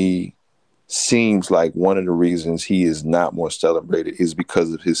 to me, seems like one of the reasons he is not more celebrated is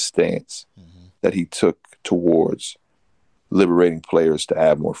because of his stance that he took towards liberating players to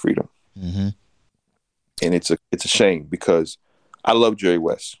have more freedom. And it's a shame because I love Jerry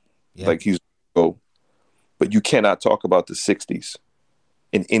West. Yeah. Like, he's go, but you cannot talk about the 60s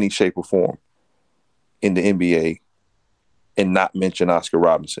in any shape or form in the NBA and not mention Oscar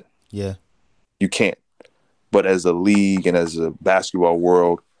Robertson. Yeah. You can't. But as a league and as a basketball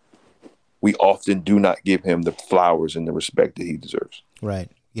world, we often do not give him the flowers and the respect that he deserves. Right.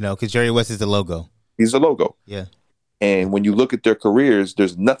 You know, because Jerry West is the logo. He's the logo. Yeah. And when you look at their careers,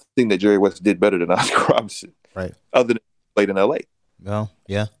 there's nothing that Jerry West did better than Oscar Robertson. Right. Other than played in LA. Well,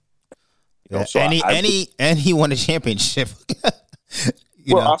 yeah. You know, so and he won a championship.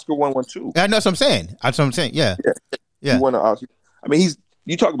 Oscar won one too. I know what I'm saying. That's what I'm saying. Yeah. He won an Oscar. I mean,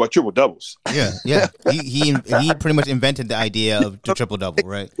 you talk about triple doubles. Yeah. He pretty much invented the idea of the triple double,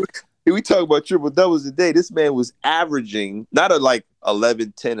 right? We talk about triple doubles today. This man was averaging not a like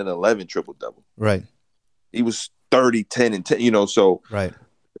 11, 10, and 11 triple double. Right. He was 30, 10, and 10. You know, so right.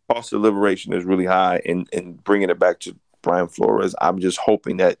 The cost of liberation is really high. And bringing it back to Brian Flores, I'm just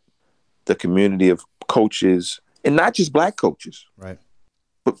hoping that the community of coaches, and not just black coaches, right,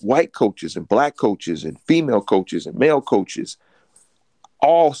 but white coaches and black coaches and female coaches and male coaches,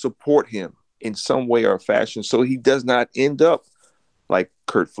 all support him in some way or fashion, so he does not end up like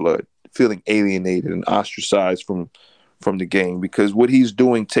Curt Flood, feeling alienated and ostracized from the game. Because what he's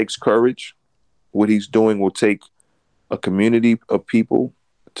doing takes courage. What he's doing will take a community of people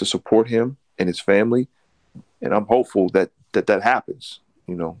to support him and his family. And I'm hopeful that happens,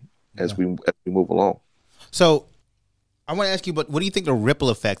 you know, as we move along. So I want to ask you, but what do you think the ripple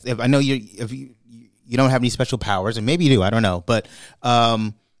effects? If I know if you don't have any special powers, and maybe you do, I don't know, but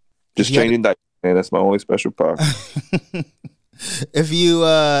just changing diapers, man. That's my only special power. If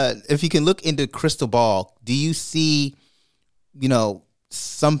you can look into crystal ball, do you see, you know,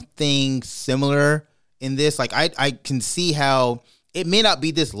 something similar in this? Like I can see how it may not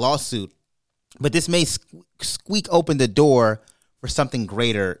be this lawsuit, but this may squeak open the door for something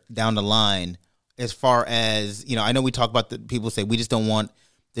greater down the line. As far as, you know, I know we talk about the people say we just don't want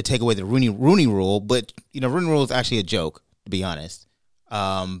to take away the Rooney Rule, but, you know, Rooney Rule is actually a joke, to be honest,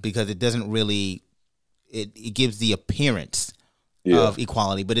 because it doesn't really it gives the appearance of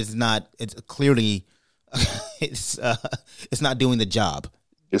equality, but it's not. It's clearly it's not doing the job.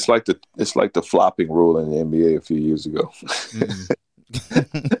 It's like the flopping rule in the NBA a few years ago.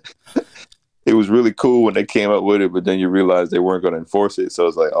 It was really cool when they came up with it, but then you realize they weren't going to enforce it. So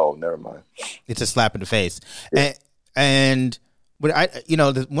it's like, oh, never mind. It's a slap in the face. Yeah. And but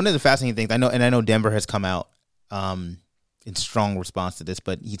one of the fascinating things I know Denver has come out in strong response to this,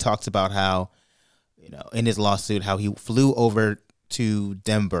 but he talks about how in his lawsuit, how he flew over to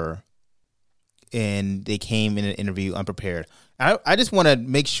Denver and they came in an interview unprepared. I just want to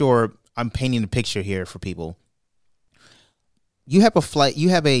make sure I'm painting a picture here for people. You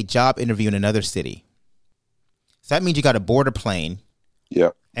have a job interview in another city. So that means you got to board a plane.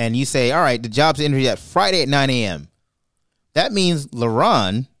 Yeah. And you say, all right, the job's interview at Friday at 9 a.m. That means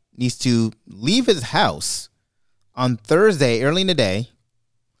LeBron needs to leave his house on Thursday early in the day.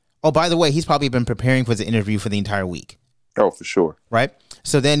 Oh, by the way, he's probably been preparing for the interview for the entire week. Oh, for sure. Right?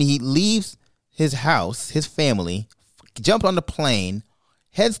 So then he leaves his house, his family, jumps on the plane,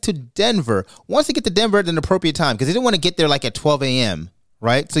 heads to Denver. Wants to get to Denver at an appropriate time because he didn't want to get there like at 12 a.m.,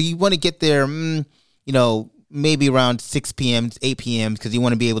 right? So you want to get there, maybe around 6 p.m., 8 p.m., because you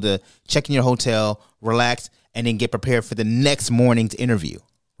want to be able to check in your hotel, relax, and then get prepared for the next morning's interview,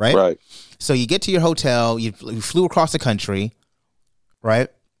 right? Right. So you get to your hotel, you flew across the country, right?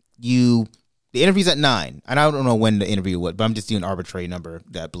 The interview's at 9, and I don't know when the interview was, but I'm just doing an arbitrary number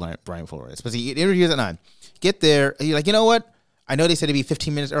that Brian Flores. But the interview's at 9. Get there, you're like, you know what? I know they said it'd be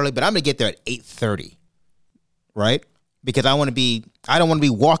 15 minutes early, but I'm gonna get there at 8:30, right? Because I don't want to be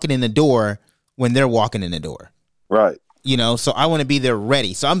walking in the door when they're walking in the door. Right. So I want to be there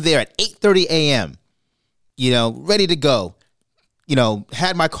ready. So I'm there at 8:30 a.m., ready to go.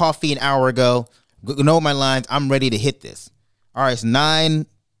 Had my coffee an hour ago, know my lines. I'm ready to hit this. All right, it's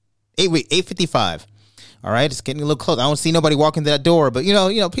 8:55. All right, it's getting a little close. I don't see nobody walking to that door, but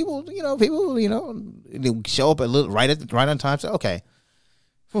people they show up right on time. So okay,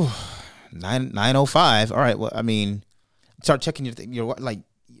 9:05. All right, well, I mean, start checking your like.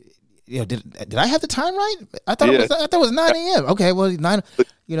 Did I have the time right? I thought it was 9 a.m. Okay, well 9.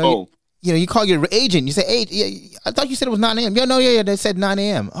 You call your agent. You say 8. Yeah, I thought you said it was 9 a.m. Yeah, they said 9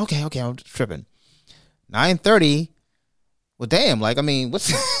 a.m. Okay, I'm tripping. 9:30. Well, damn. Like, I mean,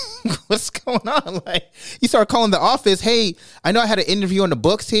 what's what's going on? Like, you start calling the office. Hey, I know I had an interview on the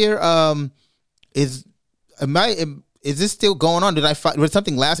books here. Is this still going on? Was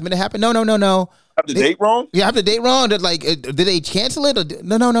something last minute happen? No. Have the date wrong? Yeah, I have the date wrong. Did they cancel it? Or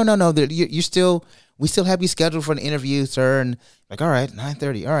no. We still have you scheduled for an interview, sir. And like, all right,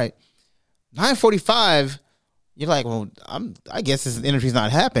 9:30. All right, 9:45. You're like, well, I guess this interview's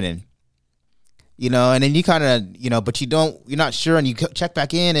not happening. And then you kind of, but you're not sure, and you check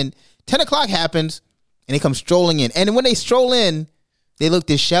back in, and 10 o'clock happens, and they come strolling in, and when they stroll in, they look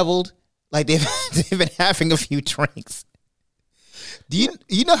disheveled, like they've been having a few drinks. Do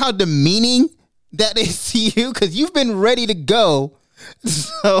you know how demeaning that is to you? Because you've been ready to go.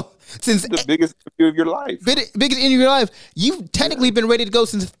 So since the biggest interview of your life. Biggest interview of your life. You've technically been ready to go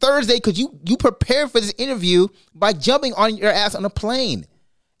since Thursday because you prepared for this interview by jumping on your ass on a plane.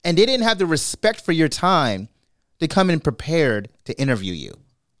 And they didn't have the respect for your time to come in prepared to interview you.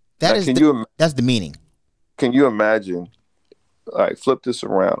 That's demeaning. Can you imagine? All right, flip this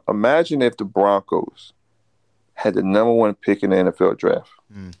around. Imagine if the Broncos had the number 1 pick in the NFL draft.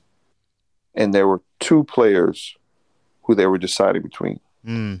 And there were 2 players who they were deciding between.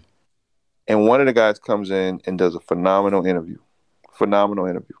 And one of the guys comes in and does a phenomenal interview.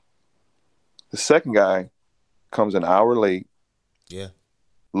 The second guy comes an hour late. Yeah.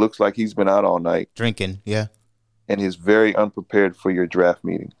 Looks like he's been out all night. Drinking, yeah. And is very unprepared for your draft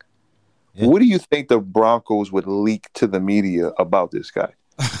meeting. Yeah. What do you think the Broncos would leak to the media about this guy?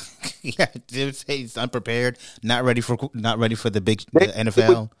 Yeah, they would say he's unprepared, not ready for the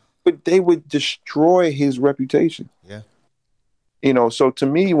NFL. They would destroy his reputation. Yeah. So to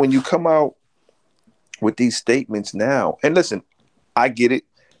me, when you come out with these statements now, and listen, I get it.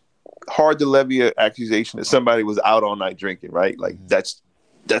 Hard to levy an accusation that somebody was out all night drinking, right? Like that's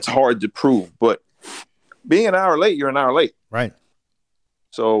hard to prove. But being an hour late, you're an hour late. Right.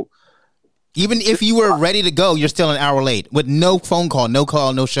 So even if you were ready to go, you're still an hour late with no phone call, no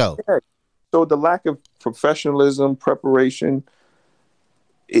show. Yeah. So the lack of professionalism, preparation,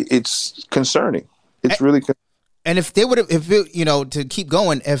 it's concerning. It's really concerning. And if they would have, to keep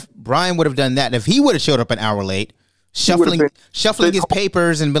going, if Brian would have done that, if he would have showed up an hour late, shuffling his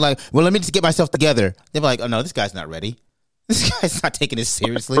papers and been like, well, let me just get myself together. They'd be like, oh no, this guy's not ready. This guy's not taking this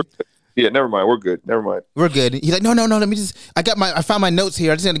seriously. Yeah, never mind. We're good. Never mind. We're good. He's like, no. Let me just. I found my notes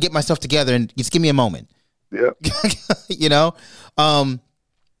here. I just had to get myself together and just give me a moment. Yeah.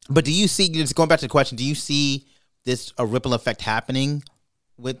 But do you see? Just going back to the question, do you see a ripple effect happening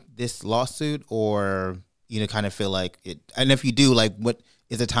with this lawsuit, or kind of feel like it? And if you do, like, what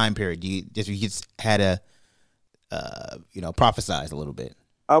is the time period? You just had to, prophesize a little bit.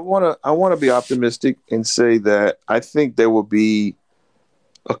 I want to be optimistic and say that I think there will be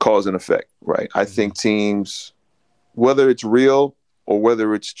a cause and effect, right? I think teams, whether it's real or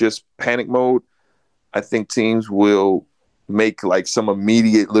whether it's just panic mode, I think teams will make like some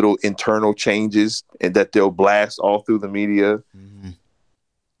immediate little internal changes and that they'll blast all through the media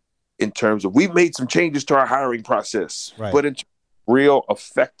in terms of we've made some changes to our hiring process. Right. But in real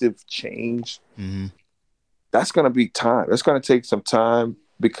effective change, that's going to be time. That's going to take some time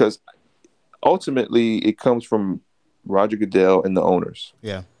because ultimately it comes from Roger Goodell and the owners.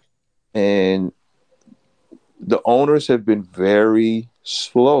 Yeah. And the owners have been very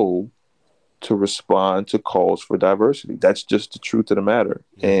slow to respond to calls for diversity. That's just the truth of the matter.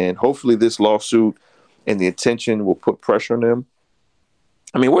 And hopefully this lawsuit and the attention will put pressure on them.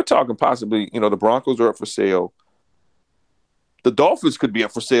 I mean, we're talking possibly, the Broncos are up for sale. The Dolphins could be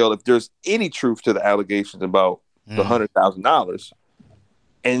up for sale if there's any truth to the allegations about the $100,000.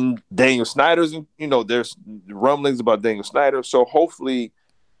 And Daniel Snyder's, there's rumblings about Daniel Snyder. So hopefully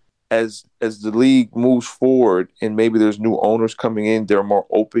as the league moves forward and maybe there's new owners coming in, they're more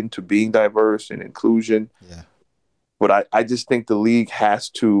open to being diverse and inclusion. Yeah. But I just think the league has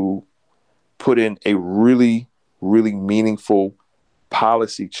to put in a really, really meaningful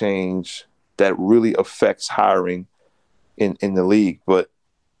policy change that really affects hiring in the league. But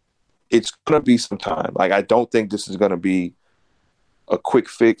it's going to be some time. Like, I don't think this is going to be a quick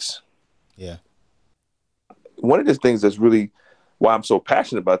fix. Yeah. One of the things that's really why I'm so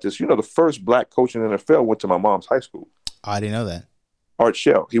passionate about this, the first black coach in the NFL went to my mom's high school. I didn't know that. Art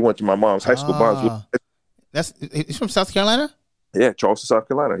Shell. He went to my mom's high school. He's from South Carolina? Yeah, Charleston, South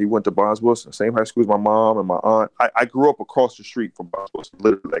Carolina. He went to Barnes Wilson, same high school as my mom and my aunt. I grew up across the street from Barnes Wilson,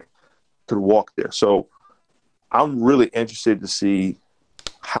 literally could walk there. So I'm really interested to see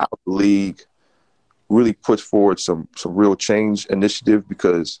how the league really puts forward some real change initiative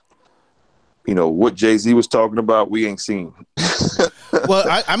because, what Jay-Z was talking about, we ain't seen.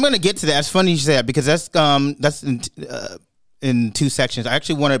 Well, I'm going to get to that. It's funny you say that because that's in two sections. I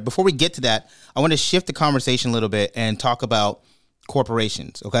actually want to, before we get to that, I want to shift the conversation a little bit and talk about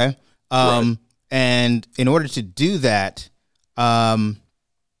corporations. Okay. Right. And in order to do that, I'm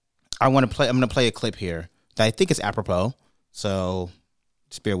going to play a clip here that I think is apropos. So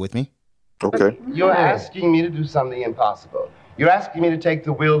just bear with me. Okay. You're asking me to do something impossible. You're asking me to take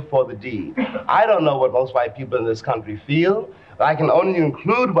the will for the deed. I don't know what most white people in this country feel, but I can only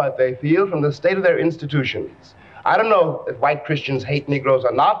include what they feel from the state of their institutions. I don't know if white Christians hate Negroes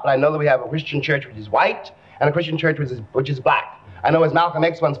or not, but I know that we have a Christian church which is white and a Christian church which is black. I know, as Malcolm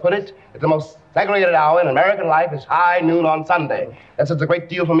X once put it, that the most segregated hour in American life is high noon on Sunday. That says a great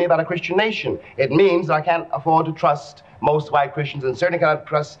deal for me about a Christian nation. It means that I can't afford to trust most white Christians and certainly cannot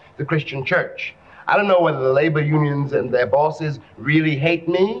trust the Christian church. I don't know whether the labor unions and their bosses really hate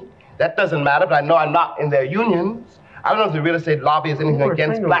me. That doesn't matter, but I know I'm not in their unions. I don't know if the real estate lobby is anything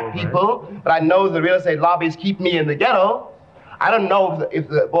against black people, but I know the real estate lobbies keep me in the ghetto. I don't know if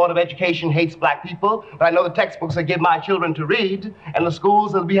the Board of Education hates black people, but I know the textbooks I give my children to read and the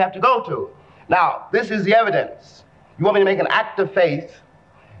schools that we have to go to. Now, this is the evidence. You want me to make an act of faith,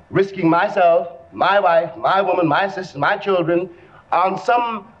 risking myself, my wife, my woman, my sister, my children, on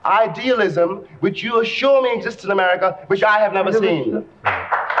some idealism which you assure me exists in America, which I have never seen.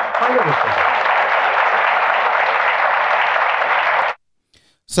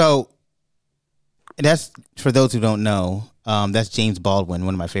 So, that's, for those who don't know, that's James Baldwin,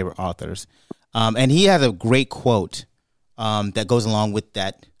 one of my favorite authors. And he has a great quote that goes along with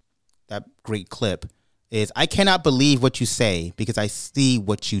that great clip is, I cannot believe what you say because I see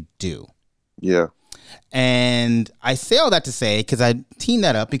what you do. Yeah. And I say all that to say, because I teamed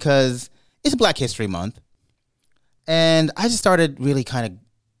that up because it's Black History Month. And I just started really kind of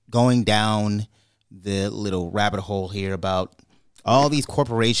going down the little rabbit hole here about all these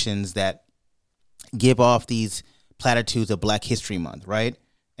corporations that give off these platitudes of Black History Month, right?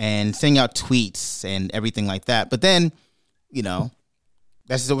 And sending out tweets and everything like that. But then,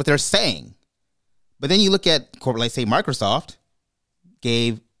 that's just what they're saying. But then you look at corporate, like say Microsoft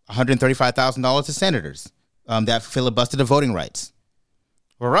gave $135,000 to senators that filibustered the voting rights.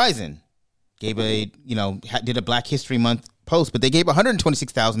 Verizon gave did a Black History Month post, but they gave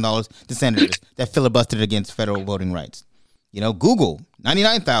 $126,000 to senators that filibustered against federal voting rights. Google,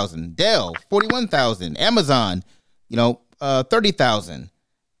 $99,000, Dell, $41,000, Amazon, $30,000,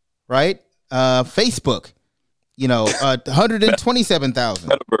 right? Facebook, $127,000.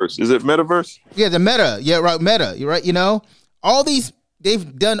 Metaverse. Is it Metaverse? Yeah, the Meta. Yeah, right. Meta. You're right. All these,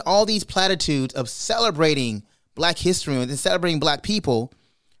 they've done all these platitudes of celebrating Black history and celebrating Black people,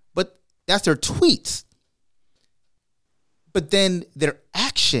 but that's their tweets. But then their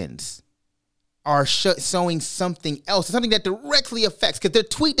actions are showing something else, something that directly affects, because their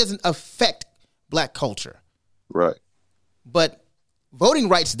tweet doesn't affect Black culture. Right. But voting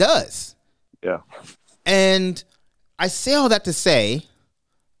rights does. Yeah. And I say all that to say,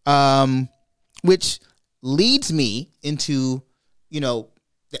 which leads me into, the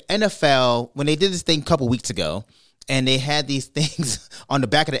NFL, when they did this thing a couple weeks ago, and they had these things on the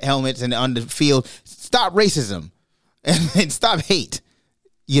back of the helmets and on the field, stop racism and stop hate,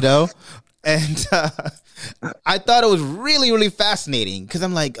 And I thought it was really, really fascinating because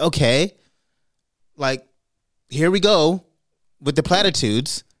I'm like, okay, like, here we go with the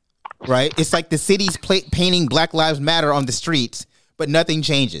platitudes, right? It's like the city's painting Black Lives Matter on the streets, but nothing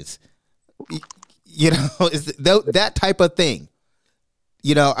changes. It's that type of thing.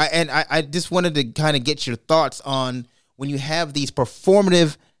 I just wanted to kind of get your thoughts on when you have these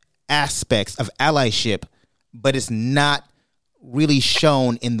performative aspects of allyship, but it's not really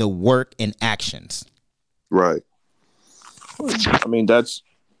shown in the work and actions. Right. I mean, that's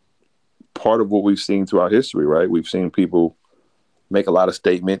part of what we've seen throughout history, right? We've seen people make a lot of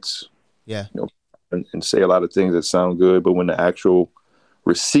statements, and say a lot of things that sound good, but when the actual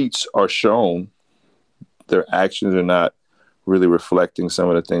receipts are shown, their actions are not really reflecting some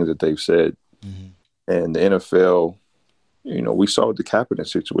of the things that they've said. Mm-hmm. And the NFL, we saw with the Kaepernick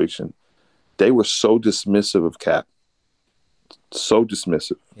situation, they were so dismissive of Cap. So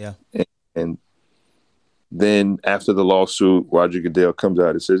dismissive. Yeah. And then after the lawsuit, Roger Goodell comes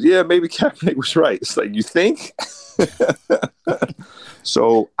out and says, yeah, maybe Kaepernick was right. It's like, you think?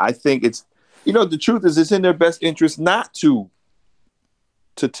 So I think it's, the truth is it's in their best interest not to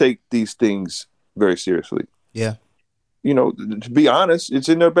take these things very seriously. Yeah. To be honest, it's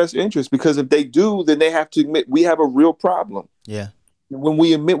in their best interest because if they do, then they have to admit we have a real problem. Yeah. When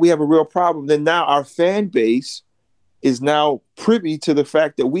we admit we have a real problem, then now our fan base is now privy to the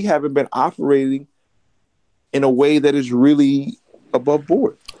fact that we haven't been operating in a way that is really above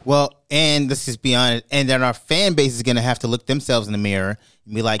board. Well, and let's just be honest, and then our fan base is going to have to look themselves in the mirror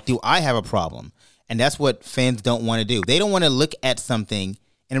and be like, do I have a problem? And that's what fans don't want to do. They don't want to look at something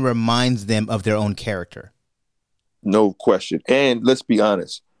and it reminds them of their own character. No question. And let's be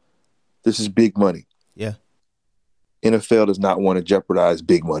honest, this is big money. Yeah. NFL does not want to jeopardize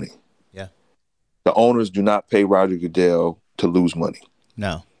big money. Yeah. The owners do not pay Roger Goodell to lose money.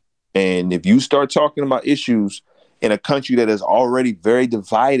 No. And if you start talking about issues in a country that is already very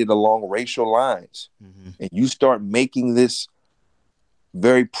divided along racial lines, and you start making this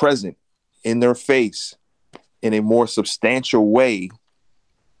very present in their face in a more substantial way,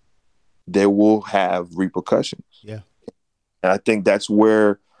 they will have repercussions. Yeah. And I think that's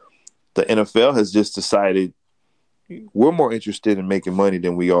where the NFL has just decided we're more interested in making money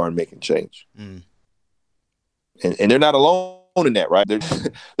than we are in making change. Mm. And they're not alone in that, right?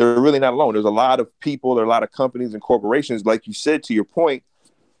 They're really not alone. There's a lot of people, there are a lot of companies and corporations, like you said, to your point,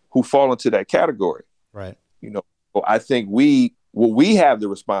 who fall into that category. Right. I think what we have the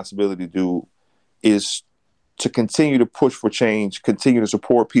responsibility to do is to continue to push for change, continue to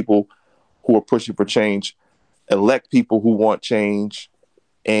support people who are pushing for change, elect people who want change.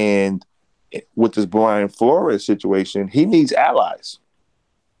 And with this Brian Flores situation, he needs allies.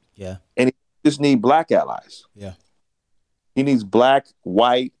 Yeah. And he just needs black allies. Yeah. He needs black,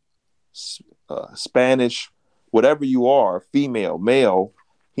 white, Spanish, whatever you are, female, male.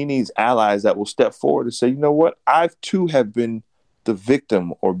 He needs allies that will step forward and say, you know what? I too have been the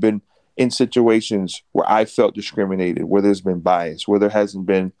victim or been in situations where I felt discriminated, where there's been bias, where there hasn't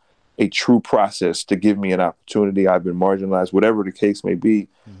been a true process to give me an opportunity. I've been marginalized, whatever the case may be,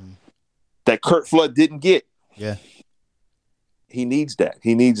 that Curt Flood didn't get. Yeah. He needs that.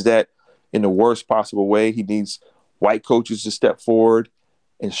 He needs that in the worst possible way. He needs white coaches to step forward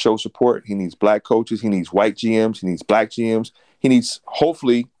and show support. He needs black coaches. He needs white GMs. He needs black GMs. He needs,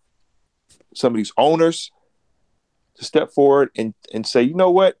 hopefully, some of these owners to step forward and say, you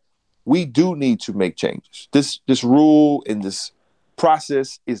know what? We do need to make changes. This rule and this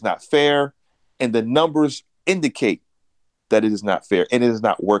process is not fair, and the numbers indicate that it is not fair and it is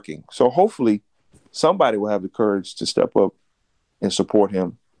not working. So hopefully somebody will have the courage to step up and support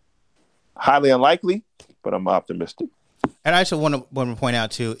him. Highly unlikely, but I'm optimistic. And I also want to point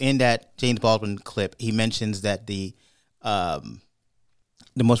out too, in that James Baldwin clip, he mentions that the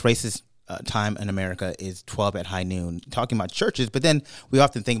most racist time in America is 12 at high noon, talking about churches. But then we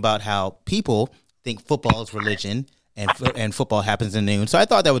often think about how people think football is religion and football happens at noon. So I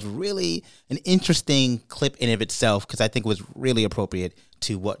thought that was really an interesting clip in of itself, because I think it was really appropriate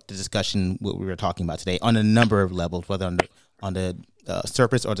to what the discussion what we were talking about today on a number of levels, whether on the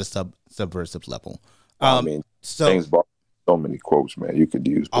surface or the subversive level. I mean, so many quotes, man, you could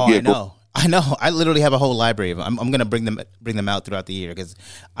use. Oh, I know. I literally have a whole library of them. I'm going to bring them out throughout the year because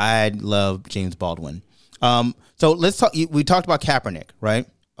I love James Baldwin. So let's talk. We talked about Kaepernick, right?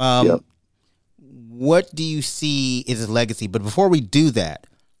 Yep. what do you see is his legacy? But before we do that,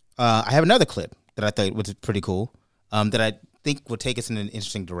 I have another clip that I thought was pretty cool, that I think will take us in an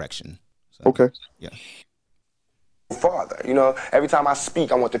interesting direction. So, Okay. Yeah. Father, every time I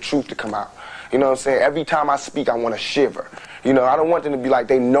speak, I want the truth to come out. You know what I'm saying? Every time I speak, I want to shiver. I don't want them to be like,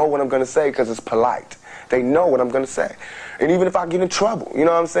 they know what I'm going to say because it's polite. They know what I'm going to say. And even if I get in trouble, you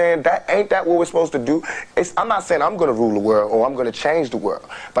know what I'm saying? Ain't that what we're supposed to do? I'm not saying I'm going to rule the world or I'm going to change the world,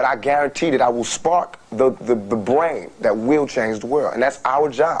 but I guarantee that I will spark the brain that will change the world. And that's our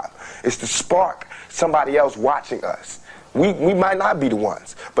job, is to spark somebody else watching us. We might not be the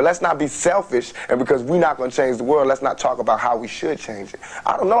ones, but let's not be selfish, and because we're not going to change the world, let's not talk about how we should change it.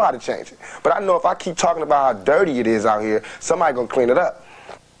 I don't know how to change it, but I know if I keep talking about how dirty it is out here, somebody going to clean it up.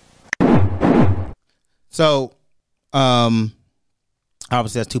 So,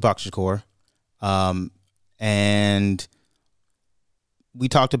 obviously that's Tupac Shakur. And we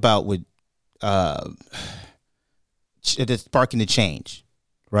talked about with sparking the change,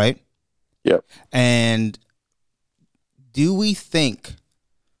 right? Yep. And do we think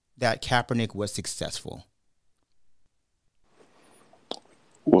that Kaepernick was successful?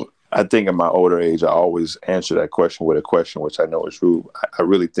 Well, I think in my older age, I always answer that question with a question, which I know is rude. I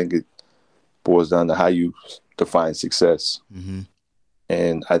really think it boils down to how you define success. Mm-hmm.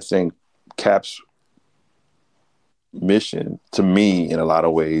 And I think Cap's mission, to me, in a lot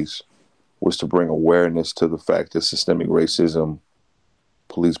of ways, was to bring awareness to the fact that systemic racism,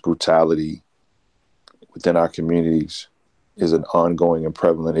 police brutality within our communities is an ongoing and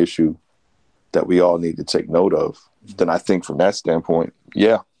prevalent issue that we all need to take note of. Then I think from that standpoint,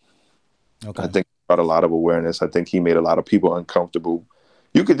 yeah. Okay. I think he brought a lot of awareness. I think he made a lot of people uncomfortable.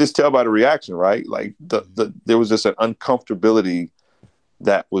 You could just tell by the reaction, right? Like there was just an uncomfortability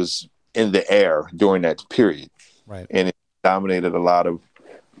that was in the air during that period. Right. And it dominated a lot of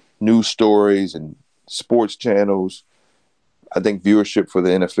news stories and sports channels. I think viewership for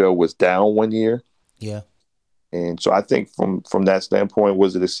the NFL was down one year. Yeah. And so I think from that standpoint,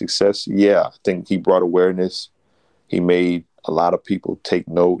 was it a success? Yeah. I think he brought awareness. He made a lot of people take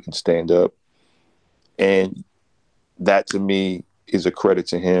note and stand up. And that, to me, is a credit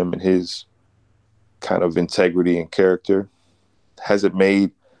to him and his kind of integrity and character. Has it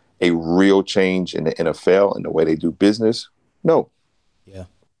made a real change in the NFL and the way they do business? No. Yeah.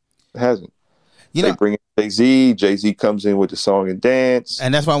 It hasn't. You they know, bring in Jay-Z. Jay-Z comes in with the song and dance.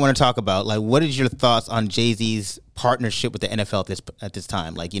 And that's what I want to talk about. Like, what is your thoughts on Jay-Z's partnership with the NFL at this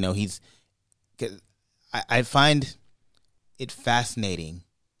time? Like, I find it fascinating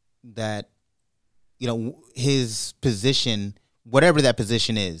that, his position, whatever that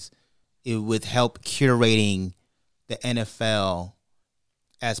position is, it would help curating the NFL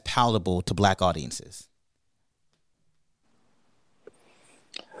as palatable to black audiences.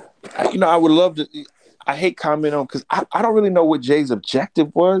 I would love to. I hate commenting on because I don't really know what Jay's objective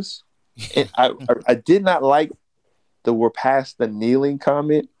was. And I did not like the "we're past the kneeling"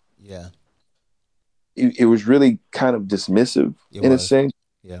 comment. Yeah, it was really kind of dismissive in a sense,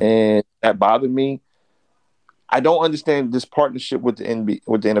 and that bothered me. I don't understand this partnership with the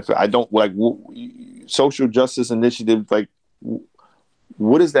NFL. I don't like social justice initiatives. Like,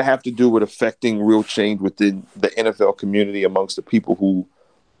 what does that have to do with affecting real change within the NFL community amongst the people who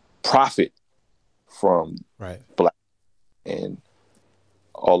profit from black and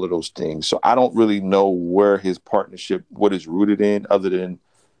all of those things? So I don't really know where his partnership, what is rooted in, other than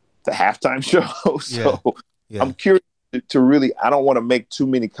the halftime show. So I'm curious to really, I don't want to make too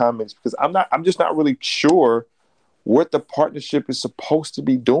many comments because I'm just not really sure what the partnership is supposed to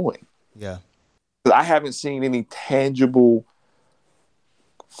be doing. Yeah. I haven't seen any tangible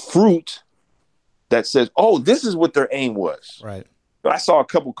fruit that says, oh, this is what their aim was. Right. I saw a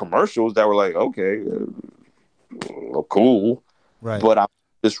couple commercials that were like, okay, cool. Right. But I'm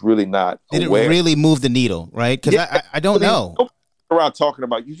just really not Did aware. it really move the needle, right? Because I don't know. Around talking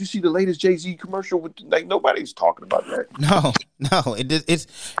about, you see the latest Jay-Z commercial with, like, nobody's talking about that. No.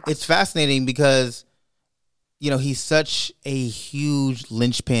 It's fascinating because, he's such a huge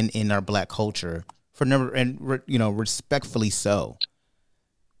linchpin in our black culture respectfully so.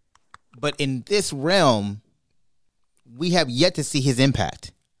 But in this realm, we have yet to see his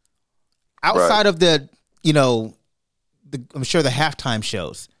impact outside of the I'm sure the halftime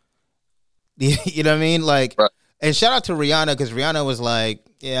shows. You know what I mean? Like, and shout out to Rihanna, because Rihanna was like,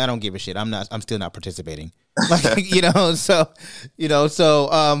 "Yeah, I don't give a shit. I'm still not participating." Like,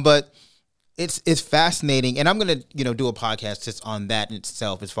 but it's fascinating, and I'm gonna do a podcast just on that in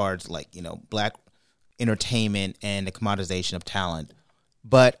itself, as far as like black entertainment and the commoditization of talent.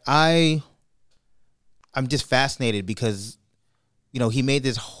 But I'm just fascinated because he made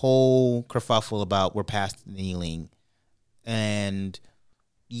this whole kerfuffle about we're past kneeling, and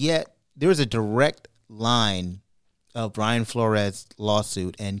yet there was a direct line of Brian Flores'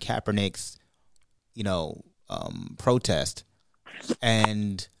 lawsuit and Kaepernick's, protest,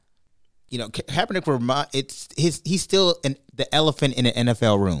 and Kaepernick he's still the elephant in an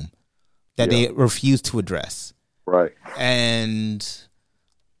NFL room that they refuse to address. Right. And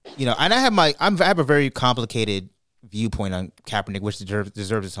and I have a very complicated viewpoint on Kaepernick, which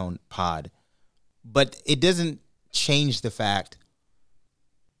deserves its own pod, but it doesn't change the fact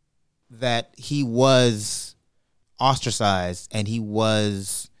that he was ostracized and he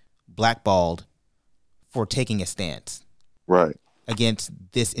was blackballed for taking a stance right against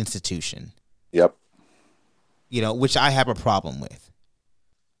this institution. Yep. Which I have a problem with.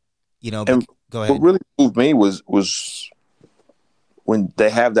 And go ahead. What really moved me was when they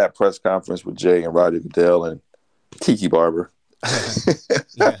have that press conference with Jay and Roger Goodell and Tiki Barber.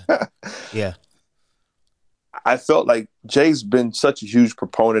 Yeah. I felt like Jay's been such a huge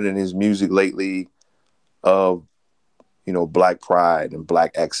proponent in his music lately of, Black pride and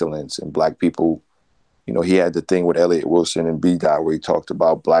Black excellence and Black people. He had the thing with Elliott Wilson and B-Dot where he talked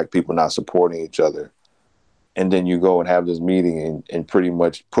about Black people not supporting each other. And then you go and have this meeting and pretty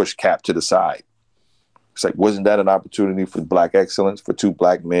much push Cap to the side. It's like, wasn't that an opportunity for Black excellence, for two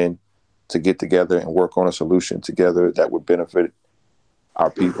Black men to get together and work on a solution together that would benefit our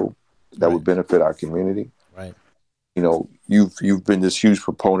people, that would benefit our community? Right. You've been this huge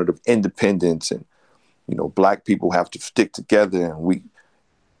proponent of independence and, Black people have to stick together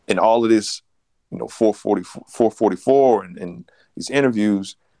and all of this, 444 and these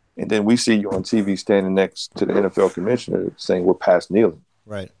interviews. And then we see you on TV standing next to the NFL commissioner saying we're past kneeling.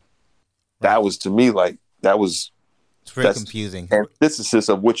 Right. That was, to me, it's very confusing. Antithesis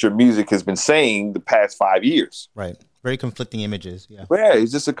of what your music has been saying the past 5 years. Right. Very conflicting images. Yeah. Yeah,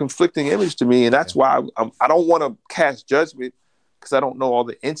 it's just a conflicting image to me. And that's why I don't want to cast judgment because I don't know all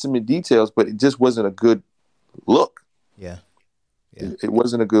the intimate details, but it just wasn't a good look. Yeah. It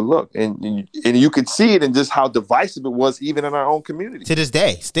wasn't a good look. And you could see it in just how divisive it was even in our own community. To this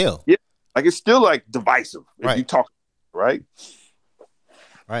day, still. Yeah. It's still divisive. If you talk, right?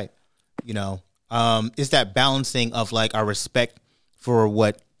 Right. It's that balancing of our respect for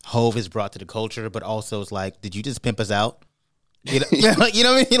what Hove has brought to the culture, but also it's did you just pimp us out? You know what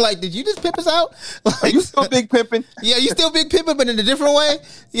I mean? Did you just pimp us out? Are you still big pimping? Yeah, you still big pimping, but in a different way.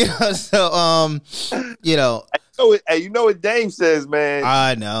 So you know what Dame says, man.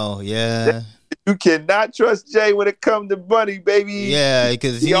 I know, yeah. You cannot trust Jay when it comes to money, baby. Yeah,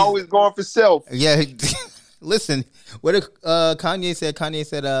 because he always going for self. Yeah. Listen, what Kanye said? Kanye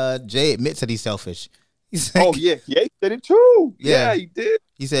said Jay admits that he's selfish. He's like, he said it too. Yeah, he did.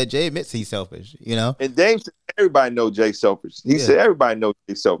 He said Jay admits he's selfish, And Dame said everybody know Jay selfish. He said everybody know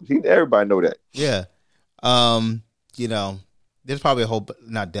Jay selfish. Everybody know that. Yeah. There's probably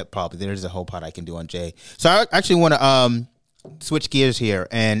there's a whole pot I can do on Jay. So I actually want to switch gears here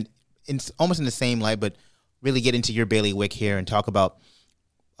and it's almost in the same light, but really get into your bailiwick here and talk about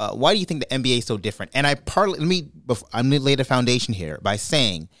why do you think the NBA is so different? And I'm going to lay the foundation here by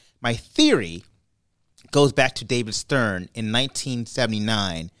saying my theory goes back to David Stern in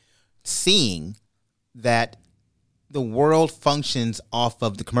 1979, seeing that the world functions off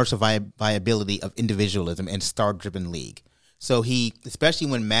of the commercial viability of individualism and star-driven league. So especially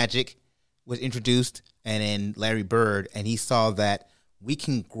when Magic was introduced and then Larry Bird, and he saw that we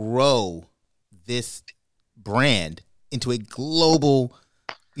can grow this brand into a global,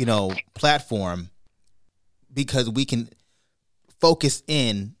 platform because we can focus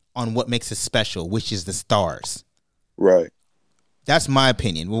in on what makes us special, which is the stars. Right. That's my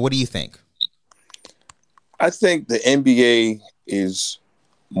opinion. Well, what do you think? I think the NBA is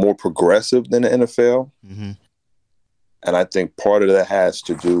more progressive than the NFL. Mm-hmm. And I think part of that has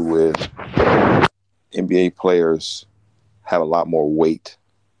to do with NBA players have a lot more weight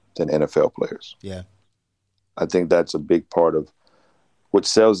than NFL players. Yeah. I think that's a big part of what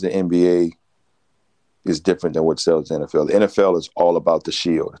sells the NBA is different than what sells the NFL. The NFL is all about the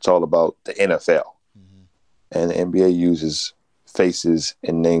shield. It's all about the NFL. Mm-hmm. And the NBA uses faces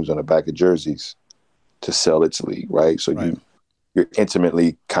and names on the back of jerseys to sell its league, right? So you're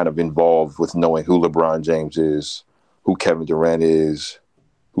intimately kind of involved with knowing who LeBron James is, who Kevin Durant is,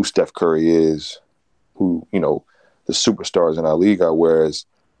 who Steph Curry is, who, the superstars in our league are, whereas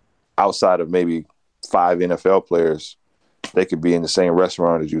outside of maybe 5 NFL players, they could be in the same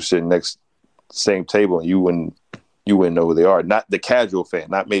restaurant as you, sitting next same table, and you wouldn't know who they are. Not the casual fan,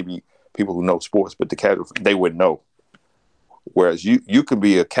 not maybe people who know sports, but the casual fan, they would know. Whereas you could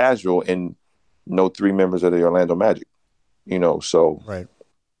be a casual and know 3 members of the Orlando Magic. So right.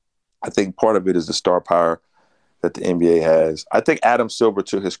 I think part of it is the star power that the NBA has. I think Adam Silver,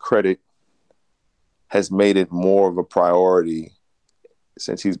 to his credit, has made it more of a priority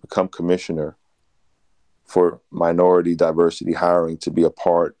since he's become commissioner for minority diversity hiring to be a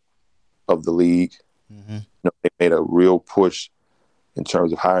part of the league. Mm-hmm. They made a real push in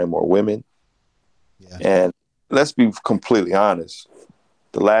terms of hiring more women. Yeah. And let's be completely honest,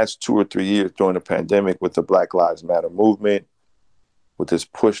 the last 2 or 3 years during the pandemic with the Black Lives Matter movement, with this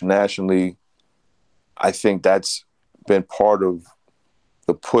push nationally, I think that's been part of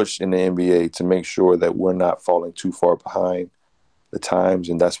the push in the NBA to make sure that we're not falling too far behind the times.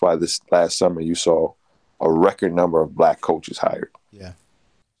 And that's why this last summer you saw a record number of black coaches hired. Yeah.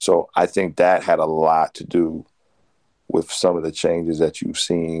 So I think that had a lot to do with some of the changes that you've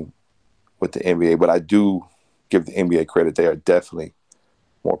seen with the NBA. But I do give the NBA credit. They are definitely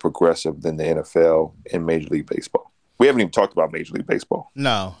more progressive than the NFL and Major League Baseball. We haven't even talked about Major League Baseball.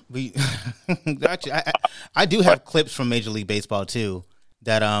 No, we actually I do have clips from Major League Baseball too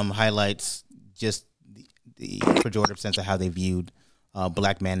that highlights just the pejorative sense of how they viewed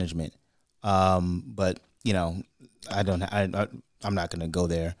black management. But I'm not going to go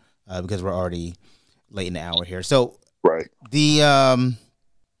there because we're already late in the hour here. So right. The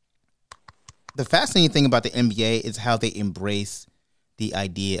fascinating thing about the NBA is how they embrace the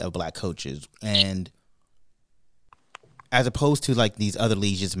idea of black coaches, and as opposed to like these other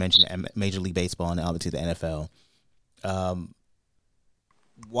leagues just mentioned, Major League Baseball and obviously the NFL.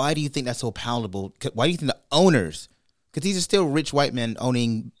 Why do you think that's so palatable? Why do you think the owners, because these are still rich white men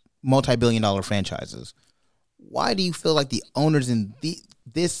owning multi-billion-dollar franchises, why do you feel like the owners in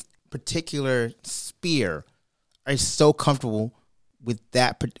this particular sphere are so comfortable with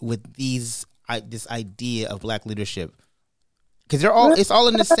this idea of black leadership? Because it's all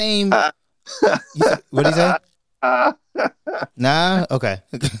in the same. What did he say? Nah, okay.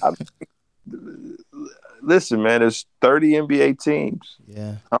 Listen, man, there's 30 NBA teams.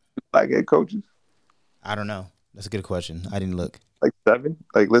 Yeah. How many black head coaches? I don't know. That's a good question. I didn't look. Like 7?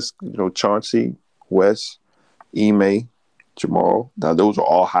 Like, Chauncey, Wes, Ime, Jamal. Now, those are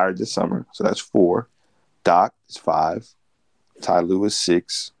all hired this summer. So that's 4. Doc is 5. Ty Lue is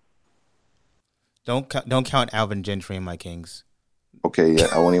 6. Don't count Alvin Gentry and my Kings. Okay, yeah,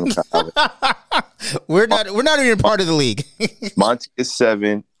 I won't even count Alvin. We're not even part of the league. Monty is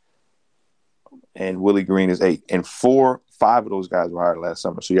 7. And Willie Green is 8. And 5 of those guys were hired last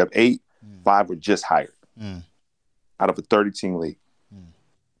summer. So you have 8, 5 were just hired out of a 30-team league. Let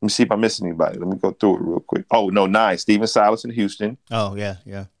me see if I'm missing anybody. Let me go through it real quick. Oh, no, 9. Steven Silas in Houston. Oh, yeah.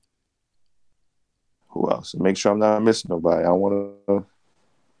 Who else? Make sure I'm not missing nobody. I want to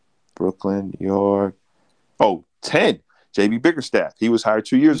Brooklyn, New York. Oh, 10. J.B. Bickerstaff. He was hired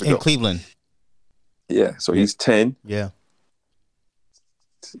 2 years ago. In Cleveland. Yeah, so he's 10. Yeah.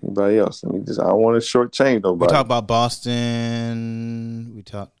 Anybody else? I don't want to shortchange nobody. We talk about Boston.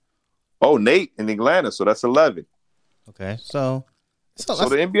 Oh, Nate in Atlanta. So that's 11. Okay, so the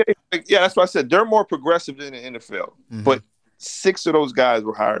NBA. Yeah, that's why I said they're more progressive than the NFL. Mm-hmm. But 6 of those guys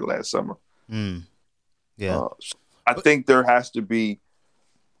were hired last summer. Yeah, I think there has to be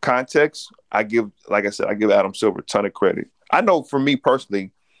context. Like I said, I give Adam Silver a ton of credit. I know for me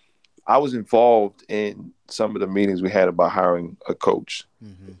personally, I was involved in some of the meetings we had about hiring a coach.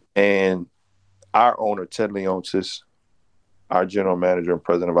 Mm-hmm. And our owner, Ted Leonsis, our general manager and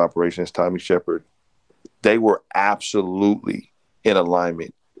president of operations, Tommy Shepard, they were absolutely in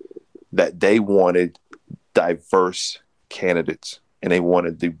alignment that they wanted diverse candidates and they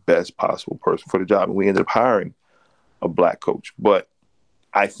wanted the best possible person for the job. And we ended up hiring a black coach. But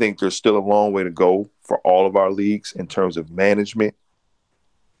I think there's still a long way to go for all of our leagues in terms of management,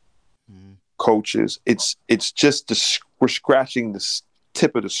 coaches. It's just we're scratching the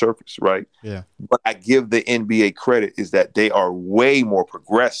tip of the surface, right? Yeah. But I give the NBA credit is that they are way more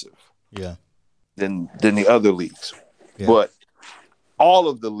progressive. Yeah. Than the other leagues. Yeah. But all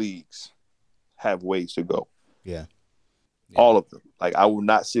of the leagues have ways to go. Yeah. All of them. Like I will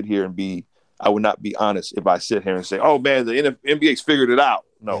not sit here and I would not be honest if I sit here and say, oh man, the NBA's figured it out.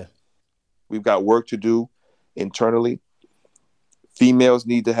 No. Yeah. We've got work to do internally. Females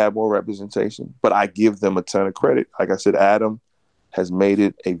need to have more representation, but I give them a ton of credit. Like I said, Adam has made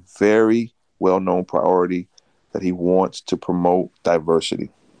it a very well-known priority that he wants to promote diversity.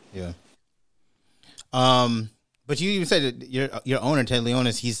 Yeah. But you even said that your owner, Ted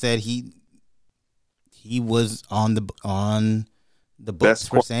Leonsis, he said he was on the books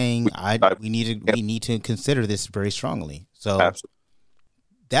for saying we need to consider this very strongly. So Absolutely.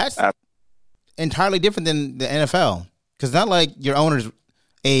 That's entirely different than the NFL. Because not like your owner's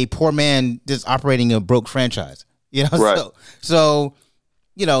a poor man just operating a broke franchise. You know, Right. So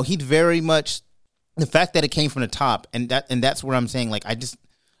you know, he's very much the fact that it came from the top, and that's where I'm saying, like,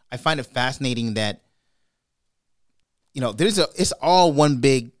 I find it fascinating that, you know, it's all one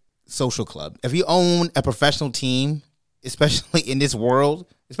big social club. If you own a professional team, especially in this world,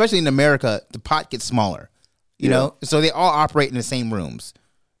 especially in America, the pot gets smaller, you know? So they all operate in the same rooms,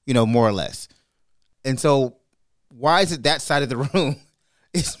 you know, more or less. And so why is it that side of the room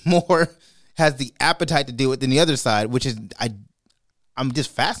has the appetite to do it than the other side, which is, I'm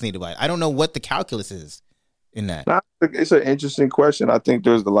just fascinated by it. I don't know what the calculus is in that. It's an interesting question. I think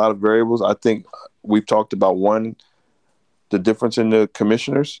there's a lot of variables. I think we've talked about the difference in the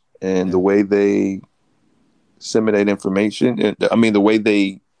commissioners and the way they disseminate information. And I mean, the way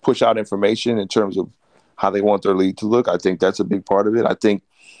they push out information in terms of how they want their league to look. I think that's a big part of it. I think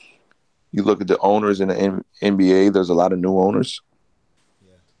you look at the owners in the NBA, there's a lot of new owners.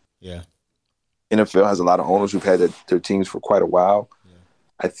 Yeah. NFL has a lot of owners who've had their teams for quite a while. Yeah.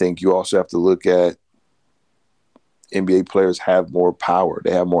 I think you also have to look at NBA players have more power.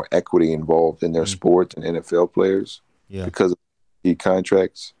 They have more equity involved in their sport than NFL players because of the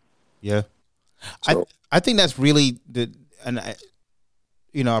contracts. Yeah. So, I think that's really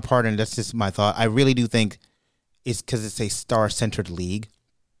pardon, that's just my thought. I really do think it's because it's a star-centered league.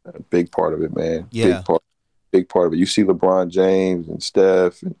 A big part of it, man. Yeah. Big part of it. You see LeBron James and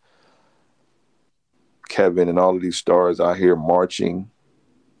Steph and Kevin and all of these stars out here marching.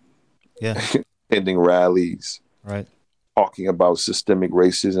 Yeah. Ending rallies. Right. Talking about systemic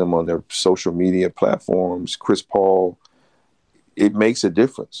racism on their social media platforms. Chris Paul. It makes a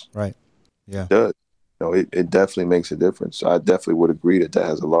difference. Right. Yeah. It does. You know, it definitely makes a difference. I definitely would agree that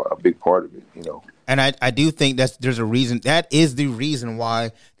has a big part of it, you know. And I do think there's a reason. That is the reason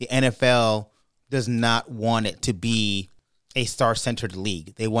why the NFL does not want it to be a star-centered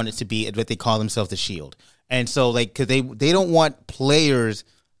league. They want it to be what they call themselves the Shield. And so, like, because they don't want players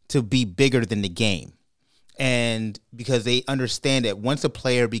to be bigger than the game. And because they understand that once a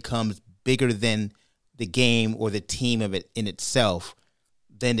player becomes bigger than the game or the team of it in itself,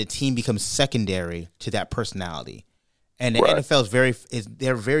 then the team becomes secondary to that personality. And the NFL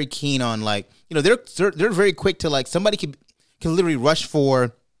they're very keen on, like, you know, they're very quick to, like, somebody can literally rush for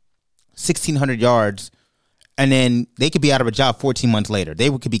 1,600 yards and then they could be out of a job 14 months later. They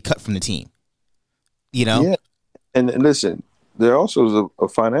could be cut from the team, you know? Yeah. And listen, there also is a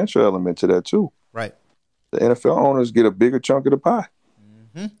financial element to that too. Right. The NFL owners get a bigger chunk of the pie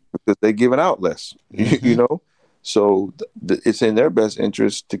because they're giving out less, you know? So it's in their best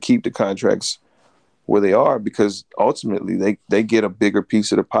interest to keep the contracts where they are because ultimately they get a bigger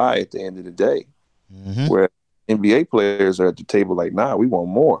piece of the pie at the end of the day. Where NBA players are at the table like, nah, we want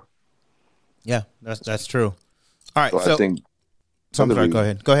more. Yeah, that's true. All right, so I think. So I'm sorry. Go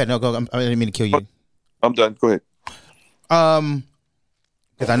ahead. Go ahead. No, go. I didn't mean to kill you. I'm done. Go ahead.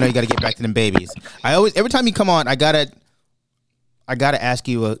 Because I know you got to get back to them babies. Every time you come on, I gotta ask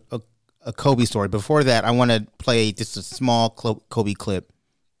you a Kobe story. Before that, I want to play just a small Kobe clip.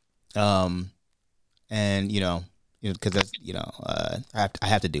 And because that's I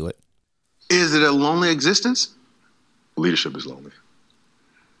have to do it. Is it a lonely existence? Leadership is lonely.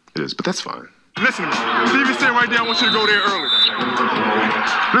 It is, but that's fine. Listen to me. Stevie stand right there. I want you to go there early.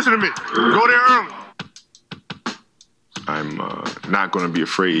 Listen to me. Go there early. I'm not going to be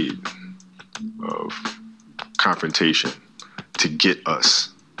afraid of confrontation to get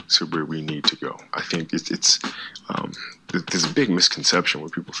us to where we need to go. I think there's a big misconception where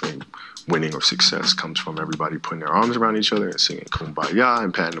people think winning or success comes from everybody putting their arms around each other and singing Kumbaya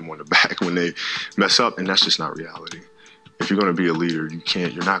and patting them on the back when they mess up, and that's just not reality. If you're going to be a leader,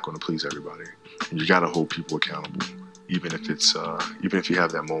 you're not going to please everybody, and you got to hold people accountable, even if you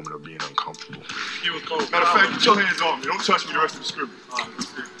have that moment of being uncomfortable. Matter of fact, get your hands off me. Don't touch me the rest of the scrimmage.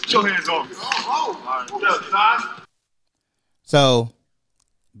 Get your hands off me. So,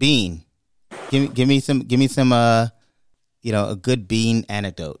 Bean, give me some a good Bean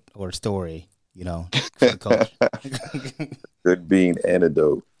anecdote or story, for the coach. Good Bean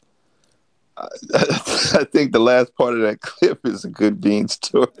anecdote. I think the last part of that clip is a good Bean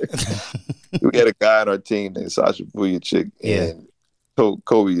story. We had a guy on our team named Sasha Vujacic, and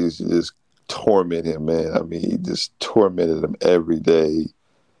Kobe used to just torment him, man. I mean, he just tormented him every day.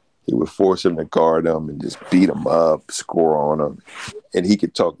 He would force him to guard him and just beat him up, score on him. And he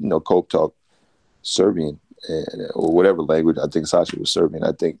could talk, Kobe talked Serbian or whatever language. I think Sasha was Serbian.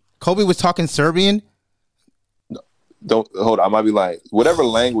 I think Kobe was talking Serbian? Don't hold on. I might be lying. Whatever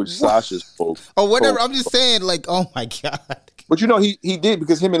language Sasha spoke. Oh, whatever. I'm just saying, like, oh my God. But he did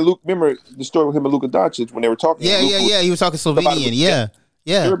because him and Luke. Remember the story with him and Luka Doncic when they were talking. Yeah. He was talking Slovenian.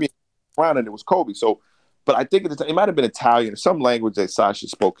 Yeah. Serbian around, and it was Kobe. So But I think it might have been Italian or some language that Sasha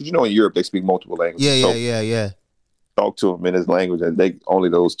spoke. Because in Europe they speak multiple languages. Yeah. Talk to him in his language, and only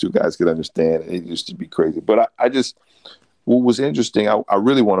those two guys could understand. It used to be crazy. But I just, what was interesting, I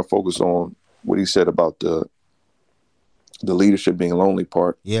really want to focus on what he said about the leadership being lonely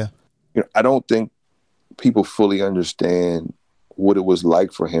part. Yeah. I don't think people fully understand what it was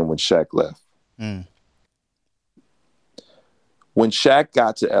like for him when Shaq left. Mm. When Shaq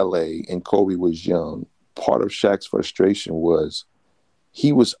got to LA and Kobe was young, part of Shaq's frustration was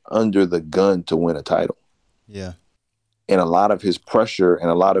he was under the gun to win a title. Yeah. And a lot of his pressure and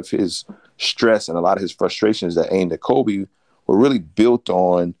a lot of his stress and a lot of his frustrations that aimed at Kobe were really built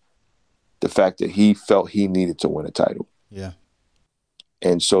on the fact that he felt he needed to win a title. Yeah.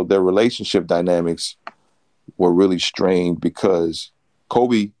 And so their relationship dynamics were really strained because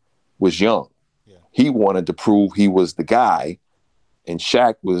Kobe was young. Yeah. He wanted to prove he was the guy, and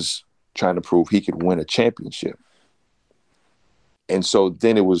Shaq was trying to prove he could win a championship. And so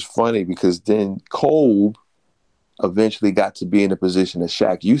then it was funny because then Kobe eventually got to be in the position that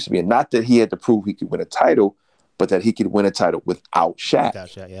Shaq used to be in. Not that he had to prove he could win a title, but that he could win a title without Shaq. Without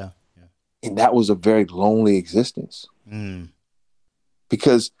Shaq, yeah. And that was a very lonely existence. Mm.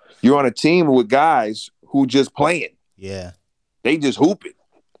 Because you're on a team with guys who just playing. Yeah. They just hooping.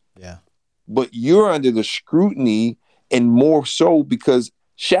 Yeah. But you're under the scrutiny, and more so because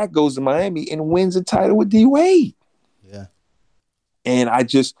Shaq goes to Miami and wins a title with D Wade. Yeah. And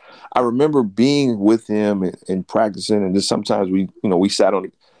I remember being with him and practicing, and just sometimes we sat on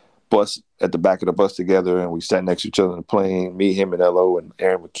the bus at the back of the bus together, and we sat next to each other in the plane, me, him, and Elo and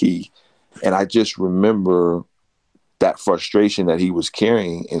Aaron McKee. And I just remember that frustration that he was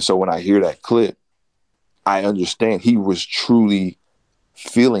carrying. And so when I hear that clip, I understand he was truly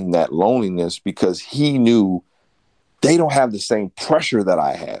feeling that loneliness because he knew they don't have the same pressure that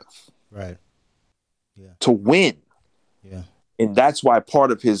I have. Right. Yeah. To win. Yeah. And that's why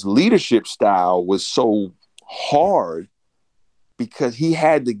part of his leadership style was so hard, because he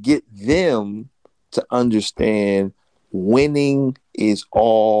had to get them to understand winning is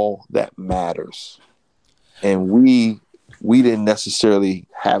all that matters. And we didn't necessarily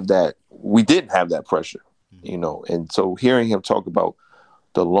have that. We didn't have that pressure, And so hearing him talk about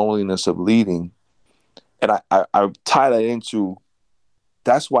the loneliness of leading, and I tie that into,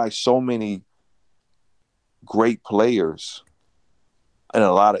 that's why so many great players in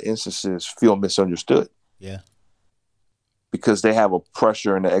a lot of instances feel misunderstood. Yeah. Because they have a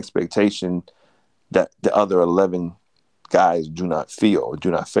pressure and an expectation that the other 11 guys do not feel or do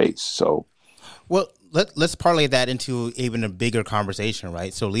not face. So, well, let's parlay that into even a bigger conversation,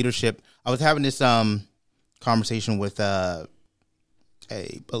 right? So leadership, I was having this conversation with a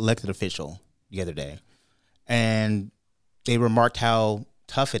elected official the other day, and they remarked how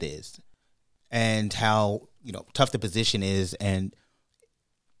tough it is and how, tough the position is. And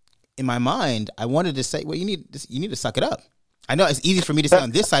in my mind, I wanted to say, well, you need to suck it up. I know it's easy for me to say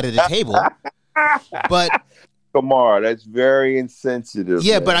on this side of the table, but Kamar, that's very insensitive.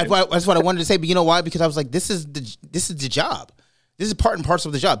 Yeah, man. but that's what I wanted to say. But you know why? Because I was like, this is the job. This is part and parcel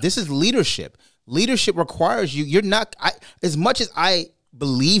of the job. This is leadership. Leadership requires you. You're not. As much as I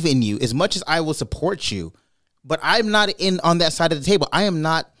believe in you, as much as I will support you, but I'm not on that side of the table. I am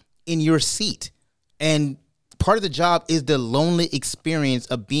not in your seat. And part of the job is the lonely experience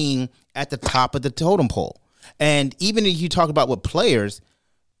of being at the top of the totem pole. And even if you talk about with players,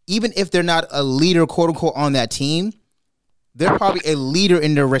 even if they're not a leader, quote unquote, on that team, they're probably a leader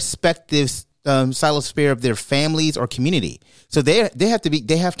in their respective silosphere of their families or community. So they have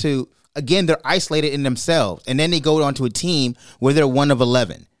to again, they're isolated in themselves, and then they go on to a team where they're one of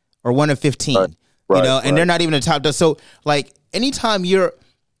 11 or one of 15, and they're not even the top. So like anytime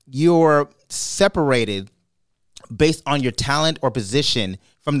you're separated based on your talent or position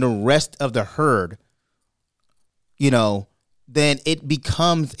from the rest of the herd, then it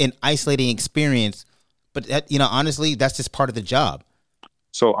becomes an isolating experience. But that, honestly, that's just part of the job.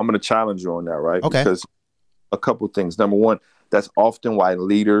 So I'm going to challenge you on that, right? Okay. Because a couple of things. Number one, that's often why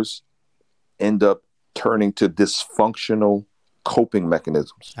leaders end up turning to dysfunctional coping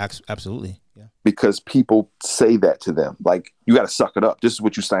mechanisms. Absolutely. Yeah. Because people say that to them. Like, you got to suck it up. This is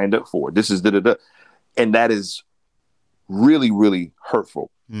what you signed up for. This is da-da-da. And that is really, really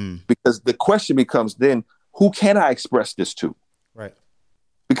hurtful. Because the question becomes then, who can I express this to? Right.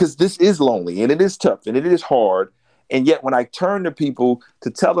 Because this is lonely and it is tough and it is hard. And yet when I turn to people to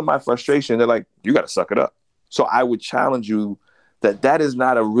tell them my frustration, they're like, you got to suck it up. So I would challenge you that is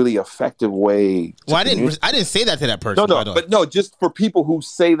not a really effective way. Well, I didn't say that to that person. No, just for people who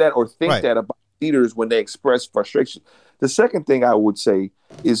say that or think that about leaders when they express frustration. The second thing I would say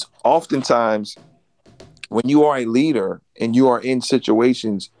is oftentimes when you are a leader and you are in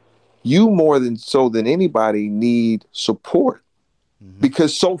situations, you more than anybody need support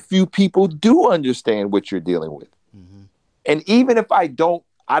because so few people do understand what you're dealing with. And even if I don't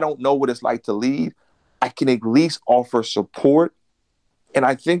know what it's like to lead, I can at least offer support. And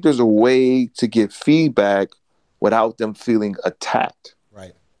I think there's a way to get feedback without them feeling attacked.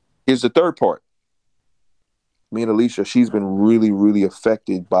 Right. Here's the third part. Me and Alicia, she's been really, really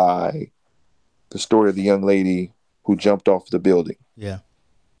affected by the story of the young lady who jumped off the building. Yeah.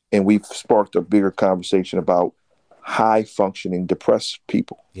 And we've sparked a bigger conversation about high-functioning depressed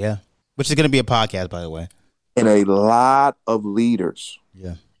people. Yeah. Which is going to be a podcast, by the way. And a lot of leaders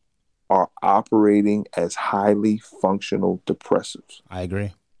are operating as highly functional depressives. I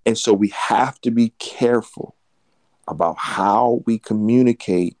agree. And so we have to be careful about how we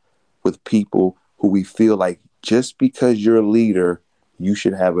communicate with people who we feel like just because you're a leader, you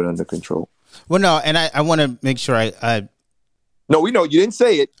should have it under control. Well, no, and I want to make sure No, we know you didn't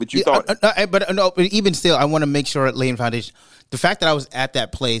say it, but you thought. But even still, I want to make sure laying foundation. The fact that I was at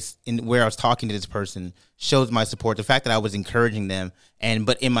that place where I was talking to this person shows my support. The fact that I was encouraging them,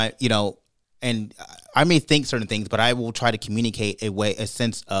 but in my, and I may think certain things, but I will try to communicate a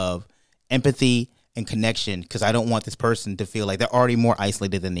sense of empathy and connection because I don't want this person to feel like they're already more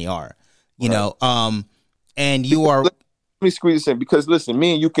isolated than they are. And you are. Let me squeeze this in because listen,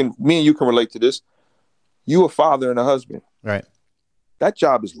 me and you can relate to this. You a father and a husband, right? That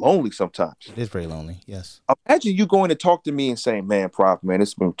job is lonely sometimes. It is very lonely, yes. Imagine you going to talk to me and saying, man, Prof, man,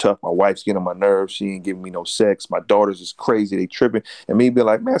 it's been tough. My wife's getting on my nerves. She ain't giving me no sex. My daughters is crazy. They tripping. And me be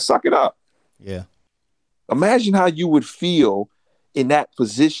like, man, suck it up. Yeah. Imagine how you would feel in that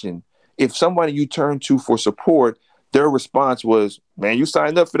position if somebody you turned to for support, their response was, man, you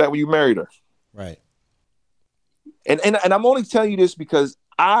signed up for that when you married her. Right. And I'm only telling you this because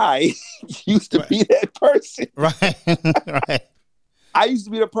I used to be that person. Right. Right. I used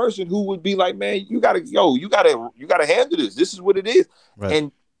to be the person who would be like, man, you gotta handle this. This is what it is. Right.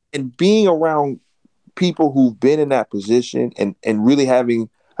 And being around people who've been in that position and really having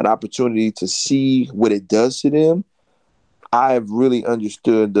an opportunity to see what it does to them, I've really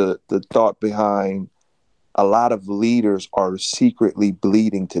understood the thought behind a lot of leaders are secretly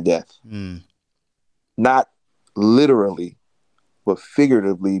bleeding to death. Not literally, but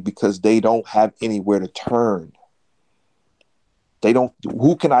figuratively because they don't have anywhere to turn.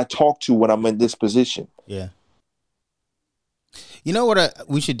 Who can I talk to when I'm in this position? Yeah. You know what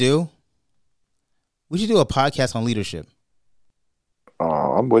we should do? We should do a podcast on leadership.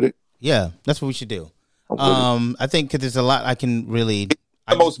 I'm with it. Yeah, that's what we should do. I think because there's a lot I can really. It's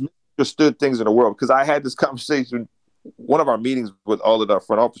the most misunderstood things in the world because I had this conversation, one of our meetings with all of our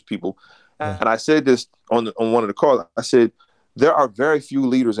front office people, and I said this on one of the calls. I said, there are very few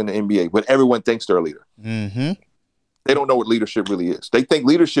leaders in the NBA, but everyone thinks they're a leader. Mm-hmm. They don't know what leadership really is. They think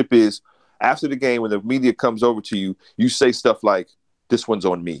leadership is after the game when the media comes over to you, you say stuff like, this one's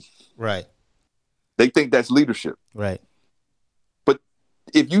on me. Right. They think that's leadership. Right. But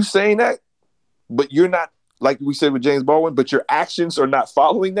if you saying that, but you're not, like we said with James Baldwin, but your actions are not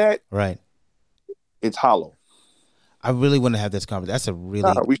following that. Right. It's hollow. I really want to have this conversation. That's a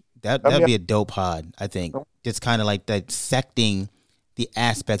really, that'd be a dope pod, I think. Just kind of like dissecting the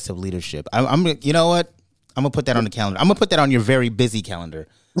aspects of leadership. I'm you know what? I'm going to put that on the calendar. I'm going to put that on your very busy calendar.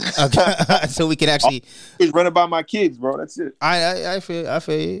 So we can actually. It's running by my kids, bro. That's it. I feel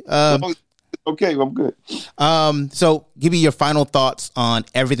you. Okay, I'm good. So give me your final thoughts on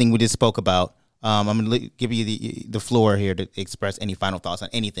everything we just spoke about. I'm going to give you the floor here to express any final thoughts on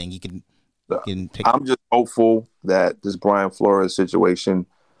anything you can pick. I'm just hopeful that this Brian Flores situation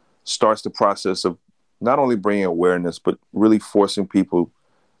starts the process of not only bringing awareness, but really forcing people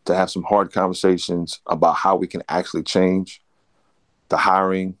to have some hard conversations about how we can actually change the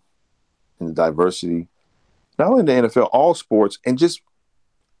hiring and the diversity, not only in the NFL, all sports, and just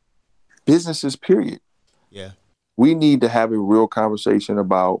businesses, period. Yeah. We need to have a real conversation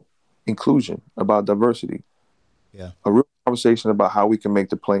about inclusion, about diversity. Yeah. A real conversation about how we can make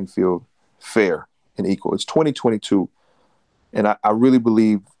the playing field fair and equal. It's 2022, and I really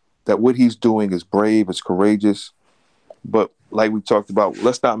believe that what he's doing is brave, it's courageous, but like we talked about,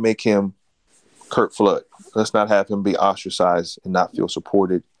 let's not make him Curt Flood. Let's not have him be ostracized and not feel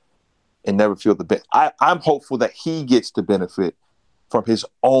supported and never feel the benefit. I'm hopeful that he gets the benefit from his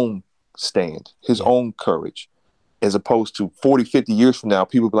own stand, his own courage, as opposed to 40, 50 years from now,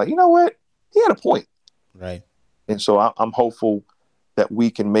 people be like, you know what? He had a point. Right. And so I'm hopeful that we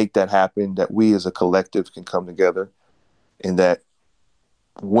can make that happen, that we as a collective can come together, and that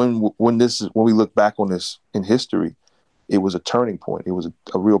when we look back on this in history, it was a turning point. It was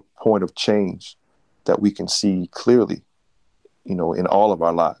a real point of change that we can see clearly, in all of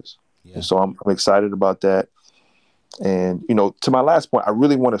our lives. Yeah. And so I'm excited about that. And, to my last point, I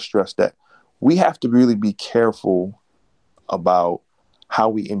really want to stress that we have to really be careful about how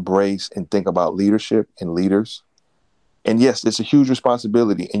we embrace and think about leadership and leaders. And yes, it's a huge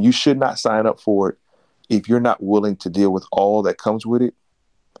responsibility, and you should not sign up for it if you're not willing to deal with all that comes with it.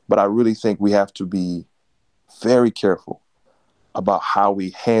 But I really think we have to be very careful about how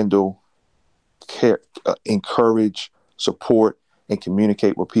we handle, encourage, support, and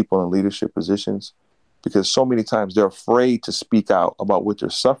communicate with people in leadership positions, because so many times they're afraid to speak out about what they're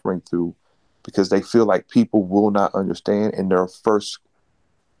suffering through because they feel like people will not understand, and their first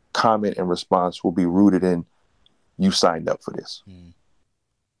comment and response will be rooted in, you signed up for this.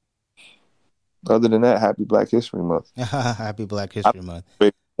 Other than that, happy Black History Month. Happy Black History Month.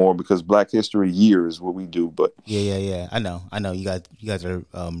 More because Black History Year is what we do, but yeah. I know. You guys are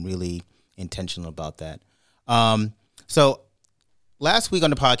really intentional about that. So last week on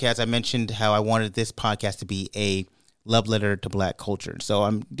the podcast, I mentioned how I wanted this podcast to be a love letter to Black culture. So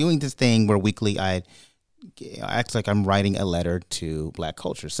I'm doing this thing where weekly I act like I'm writing a letter to Black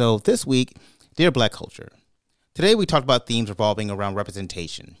culture. So this week, dear Black culture, today we talked about themes revolving around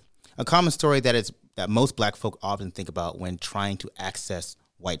representation, a common story that most Black folk often think about when trying to access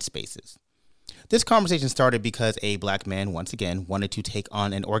white spaces. This conversation started because a Black man, once again, wanted to take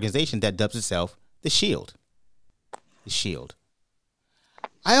on an organization that dubs itself The Shield. The Shield.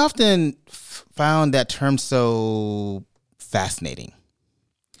 I often found that term so fascinating.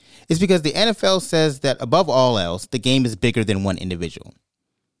 It's because the NFL says that above all else, the game is bigger than one individual,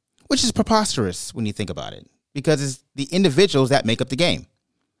 which is preposterous when you think about it, because it's the individuals that make up the game.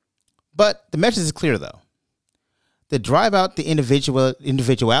 But the message is clear, though. To drive out the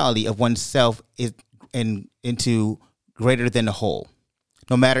individuality of oneself is into greater than the whole,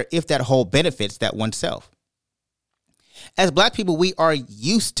 no matter if that whole benefits that oneself. As Black people, we are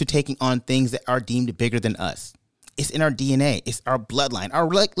used to taking on things that are deemed bigger than us. It's in our DNA. It's our bloodline, our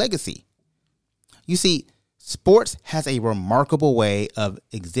legacy. You see, sports has a remarkable way of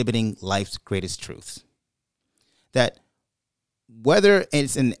exhibiting life's greatest truths. That whether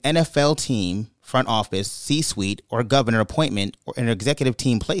it's an NFL team, front office, C-suite, or governor appointment, or an executive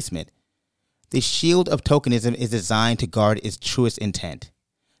team placement, the shield of tokenism is designed to guard its truest intent,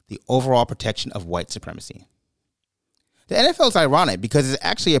 the overall protection of white supremacy. The NFL is ironic because it's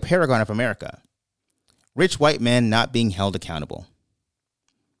actually a paragon of America. Rich white men not being held accountable.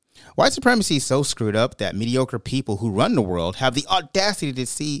 White supremacy is so screwed up that mediocre people who run the world have the audacity to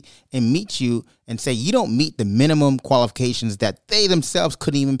see and meet you and say you don't meet the minimum qualifications that they themselves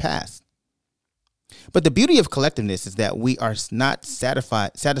couldn't even pass. But the beauty of collectiveness is that we are not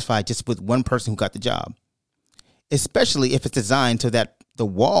satisfied just with one person who got the job, especially if it's designed so that the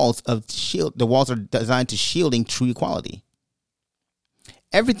walls are designed to shielding true equality.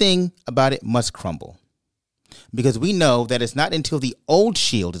 Everything about it must crumble, because we know that it's not until the old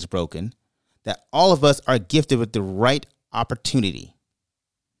shield is broken that all of us are gifted with the right opportunity.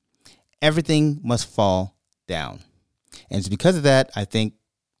 Everything must fall down. And it's because of that, I think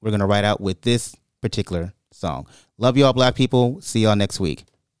we're going to ride out with this particular song. Love y'all, Black people. See y'all next week.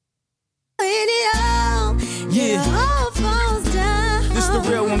 This the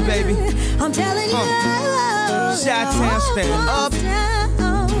real one, baby. I'm telling you, Chi-Town stand up.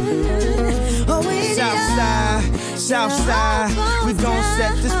 South side, we gon'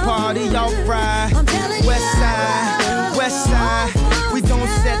 set this party off right. West side, we gon'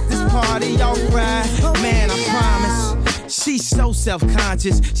 set this party off right. Man, I promise. She's so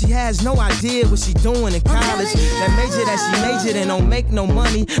self-conscious. She has no idea what she doing in college. That major that she majored in don't make no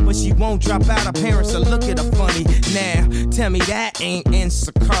money, but she won't drop out. Her parents will look at her funny. Now, tell me that ain't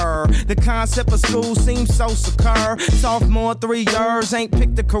insecure. The concept of school seems so secure. Sophomore 3 years, ain't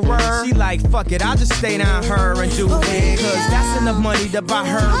picked a career. She like, fuck it, I'll just stay down her and do it. Cause that's enough money to buy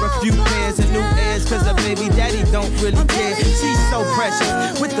her a few pairs of new ears. Cause her baby daddy don't really care. She's so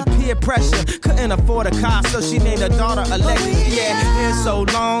precious with the peer pressure. Couldn't afford a car, so she named her daughter Alexis. Yeah, hair so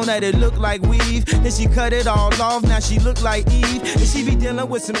long that it looked like weave. Then she cut it all off, now she look like Eve. And she be dealing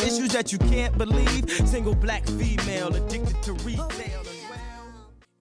with some issues that you can't believe. Single black female addicted to retail.